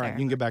judgment. All right, you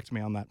can get back to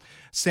me on that.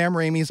 Sam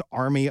Raimi's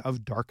Army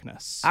of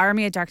Darkness.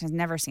 Army of Darkness,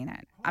 never seen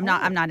it. I'm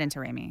not into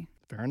Raimi.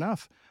 Fair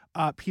enough.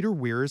 Peter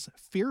Weir's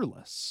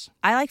Fearless.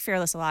 I like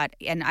Fearless a lot,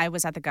 and I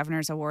was at the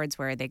Governor's Awards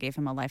where they gave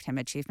him a Lifetime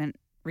Achievement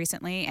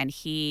recently, and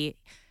he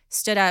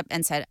stood up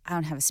and said, I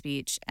don't have a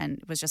speech,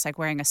 and was just like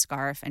wearing a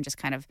scarf and just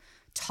kind of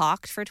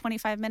talked for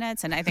 25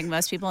 minutes. And I think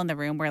most people in the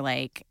room were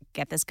like,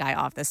 get this guy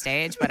off the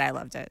stage, but I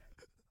loved it.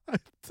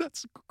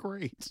 That's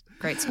great.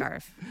 Great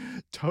scarf.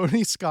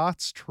 Tony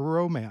Scott's True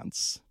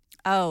Romance.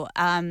 Oh,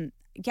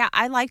 yeah,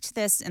 I liked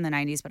this in the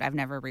 90s, but I've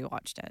never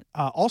rewatched it.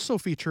 Also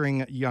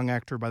featuring a young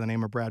actor by the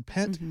name of Brad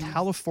Pitt,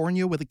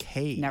 California with a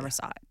K. Never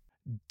saw it.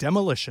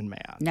 Demolition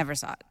Man. Never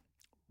saw it.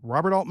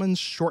 Robert Altman's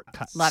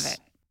Shortcuts. Love it.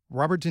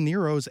 Robert De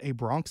Niro's A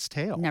Bronx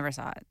Tale. Never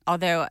saw it.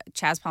 Although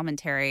Chaz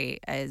Palminteri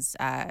is,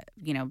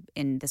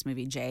 in this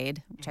movie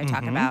Jade, which I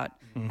talk about,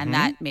 and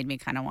that made me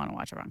kind of want to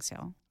watch A Bronx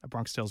Tale. A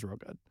Bronx Tale's real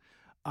good.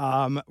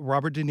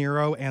 Robert De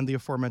Niro and the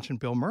aforementioned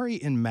Bill Murray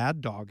in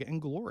Mad Dog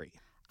and Glory.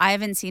 I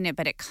haven't seen it,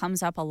 but it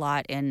comes up a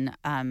lot in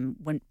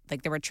when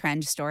there were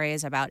trend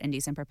stories about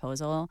Indecent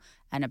Proposal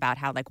and about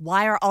how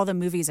why are all the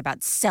movies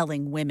about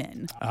selling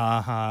women?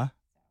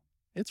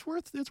 It's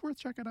worth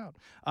checking out.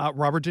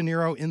 Robert De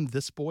Niro in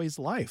This Boy's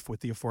Life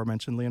with the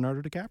aforementioned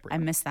Leonardo DiCaprio. I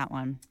missed that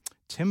one.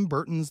 Tim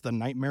Burton's The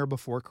Nightmare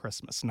Before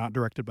Christmas, not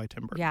directed by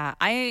Tim Burton. Yeah,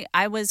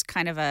 I was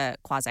kind of a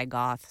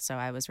quasi-goth, so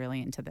I was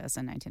really into this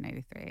in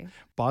 1993.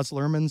 Baz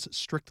Luhrmann's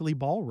Strictly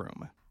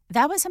Ballroom.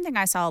 That was something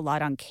I saw a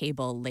lot on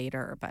cable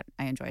later, but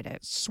I enjoyed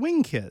it.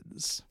 Swing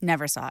Kids.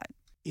 Never saw it.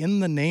 In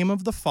the Name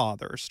of the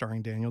Father,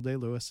 starring Daniel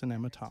Day-Lewis and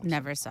Emma Thompson.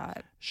 Never saw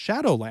it.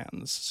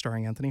 Shadowlands,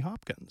 starring Anthony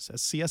Hopkins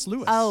as C.S.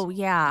 Lewis. Oh,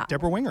 yeah.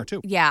 Deborah Winger,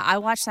 too. Yeah, I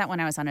watched that when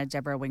I was on a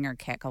Deborah Winger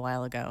kick a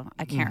while ago.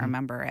 I can't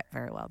remember it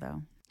very well,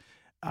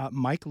 though.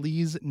 Mike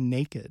Leigh's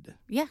Naked.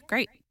 Yeah,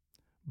 great.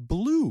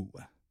 Blue.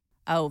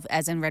 Oh,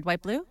 as in Red,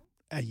 White, Blue?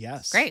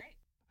 Yes. Great.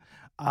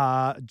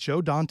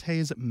 Joe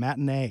Dante's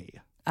Matinee.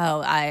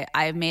 Oh,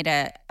 I made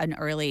an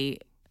early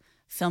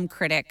film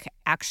critic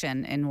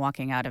action in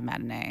walking out of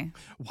Matinee.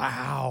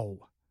 Wow.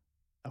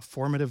 A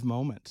formative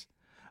moment.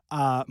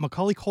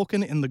 Macaulay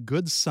Culkin in The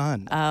Good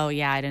Son. Oh,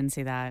 yeah, I didn't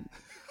see that.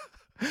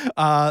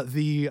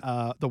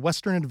 The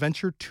Western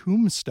adventure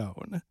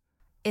Tombstone.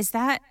 Is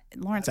that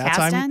Lawrence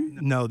Kasdan?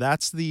 No,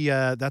 that's the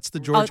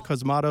George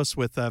Cosmatos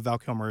with Val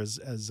Kilmer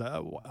as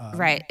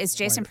right. Is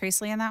Jason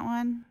Priestley in that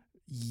one?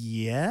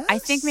 Yes. I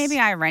think maybe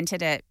I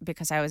rented it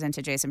because I was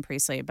into Jason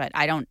Priestley, but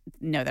I don't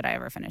know that I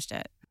ever finished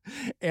it.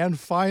 And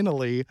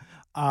finally,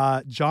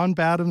 John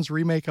Badham's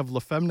remake of La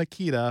Femme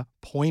Nikita,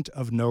 Point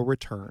of No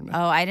Return.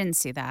 Oh, I didn't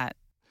see that.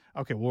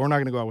 Okay, well, we're not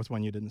going to go out with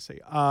one you didn't see.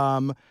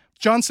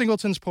 John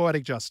Singleton's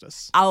Poetic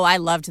Justice. Oh, I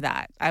loved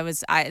that.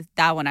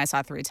 That one I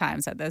saw 3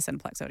 times at the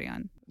Cineplex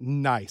Odeon.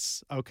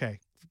 Nice. Okay,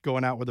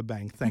 going out with a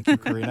bang. Thank you,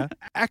 Karina.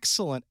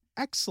 Excellent.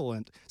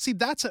 See,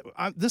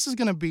 this is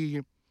going to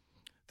be...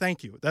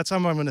 Thank you. That's how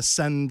I'm going to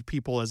send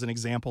people as an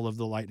example of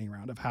the lightning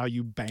round, of how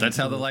you bang. That's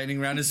how the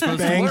lightning round is supposed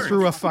to bang work.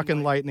 through a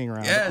fucking lightning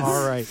round. Yes.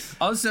 All right.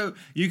 Also,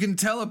 you can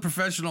tell a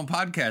professional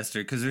podcaster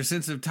because her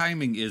sense of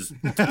timing is...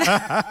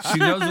 she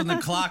knows when the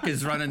clock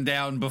is running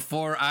down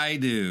before I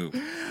do.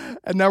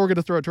 And now we're going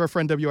to throw it to our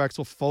friend W.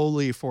 Axel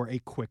Foley for a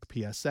quick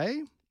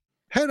PSA.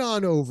 Head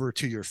on over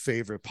to your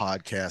favorite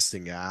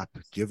podcasting app.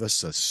 Give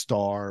us a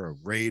star, a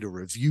rate, a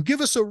review. Give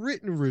us a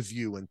written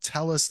review and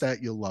tell us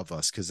that you love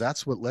us, because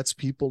that's what lets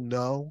people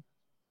know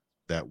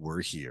that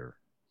we're here.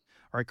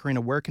 All right,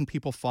 Karina, where can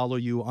people follow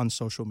you on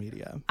social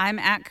media? I'm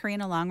at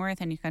Karina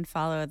Longworth, and you can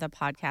follow the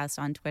podcast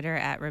on Twitter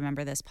at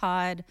Remember This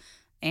Pod.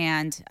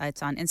 And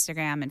it's on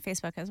Instagram and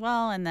Facebook as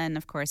well. And then,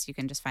 of course, you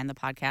can just find the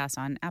podcast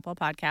on Apple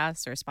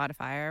Podcasts or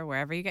Spotify or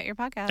wherever you get your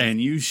podcasts. And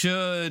you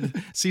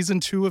should. Season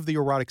 2 of the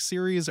erotic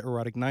series,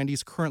 Erotic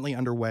 90s, currently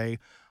underway.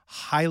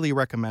 Highly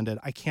recommended.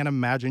 I can't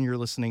imagine you're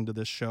listening to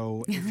this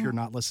show if you're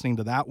not listening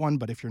to that one.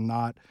 But if you're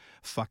not,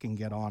 fucking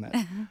get on it.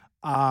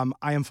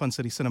 I am Fun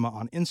City Cinema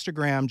on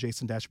Instagram,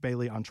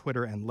 Jason-Bailey on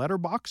Twitter, and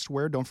Letterboxd,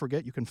 where, don't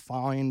forget, you can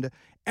find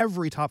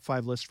every top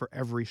 5 list for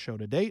every show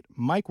to date.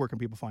 Mike, where can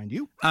people find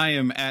you? I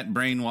am at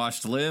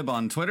Brainwashed Lib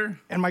on Twitter.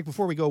 And Mike,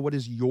 before we go, what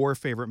is your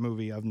favorite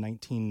movie of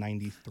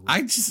 1993?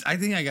 I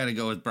think I got to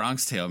go with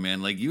Bronx Tale,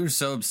 man. Like, you were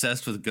so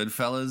obsessed with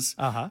Goodfellas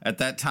at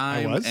that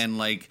time. I was. And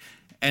like...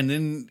 And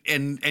then,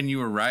 and you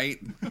were right,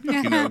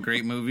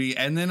 great movie.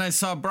 And then I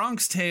saw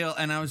Bronx Tale,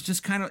 and I was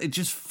just it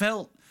just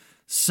felt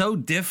so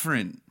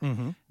different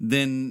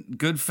than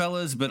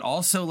Goodfellas, but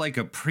also like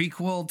a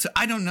prequel to,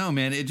 I don't know,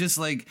 man. It just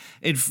I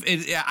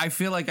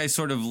feel like I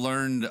sort of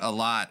learned a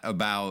lot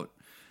about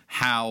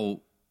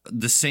how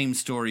the same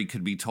story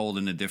could be told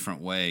in a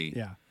different way.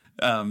 Yeah.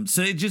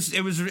 So it just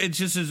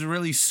is a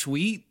really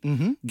sweet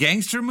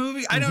gangster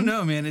movie. I don't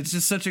know, man. It's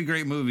just such a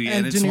great movie,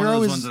 and it's one of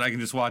those ones that I can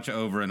just watch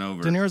over and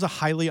over. De Niro's a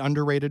highly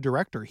underrated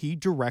director. He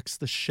directs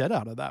the shit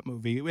out of that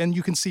movie, and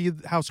you can see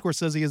how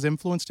Scorsese has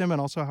influenced him,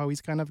 and also how he's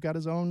kind of got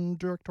his own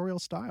directorial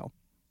style.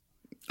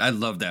 I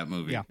love that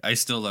movie. Yeah. I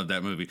still love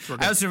that movie.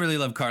 I also really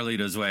love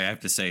Carlito's Way. I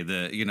have to say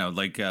the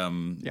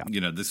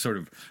the sort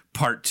of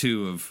part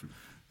 2 of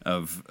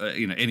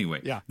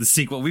the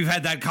sequel. We've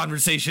had that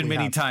conversation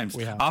many times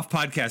off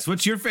podcast.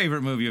 What's your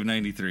favorite movie of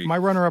 93? My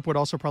runner-up would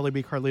also probably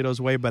be Carlito's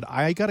Way, but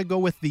I got to go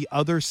with the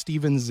other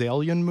Steven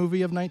Zaillian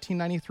movie of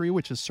 1993,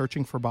 which is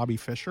Searching for Bobby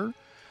Fischer.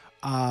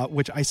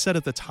 which I said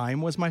at the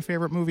time was my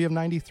favorite movie of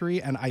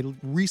 93, and I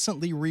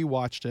recently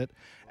rewatched it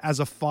as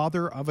a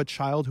father of a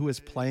child who is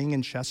playing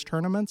in chess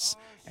tournaments,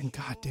 and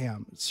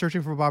goddamn,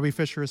 Searching for Bobby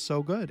Fischer is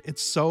so good.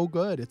 It's so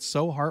good. It's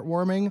so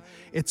heartwarming.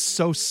 It's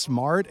so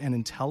smart and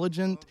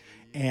intelligent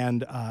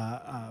and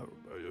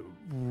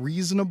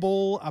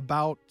reasonable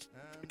about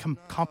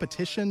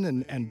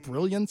competition and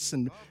brilliance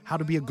and how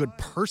to be a good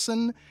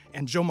person.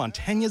 And Joe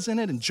Mantegna's in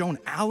it, and Joan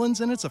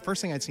Allen's in it. It's the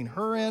first thing I'd seen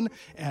her in,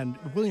 and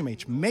William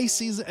H.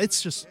 Macy's.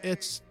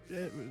 It's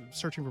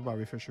Searching for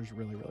Bobby Fischer is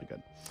really, really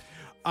good.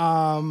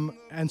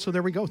 And so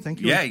there we go.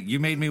 Thank you. Yeah, you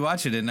made me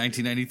watch it in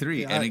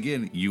 1993, and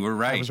again, you were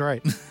right. I was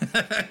right.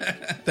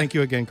 Thank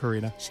you again,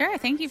 Karina. Sure.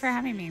 Thank you for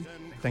having me.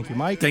 Thank you,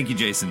 Mike. Thank you,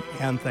 Jason.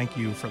 And thank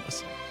you for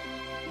listening.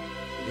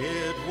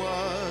 It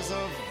was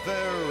a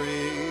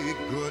very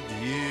good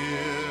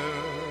year.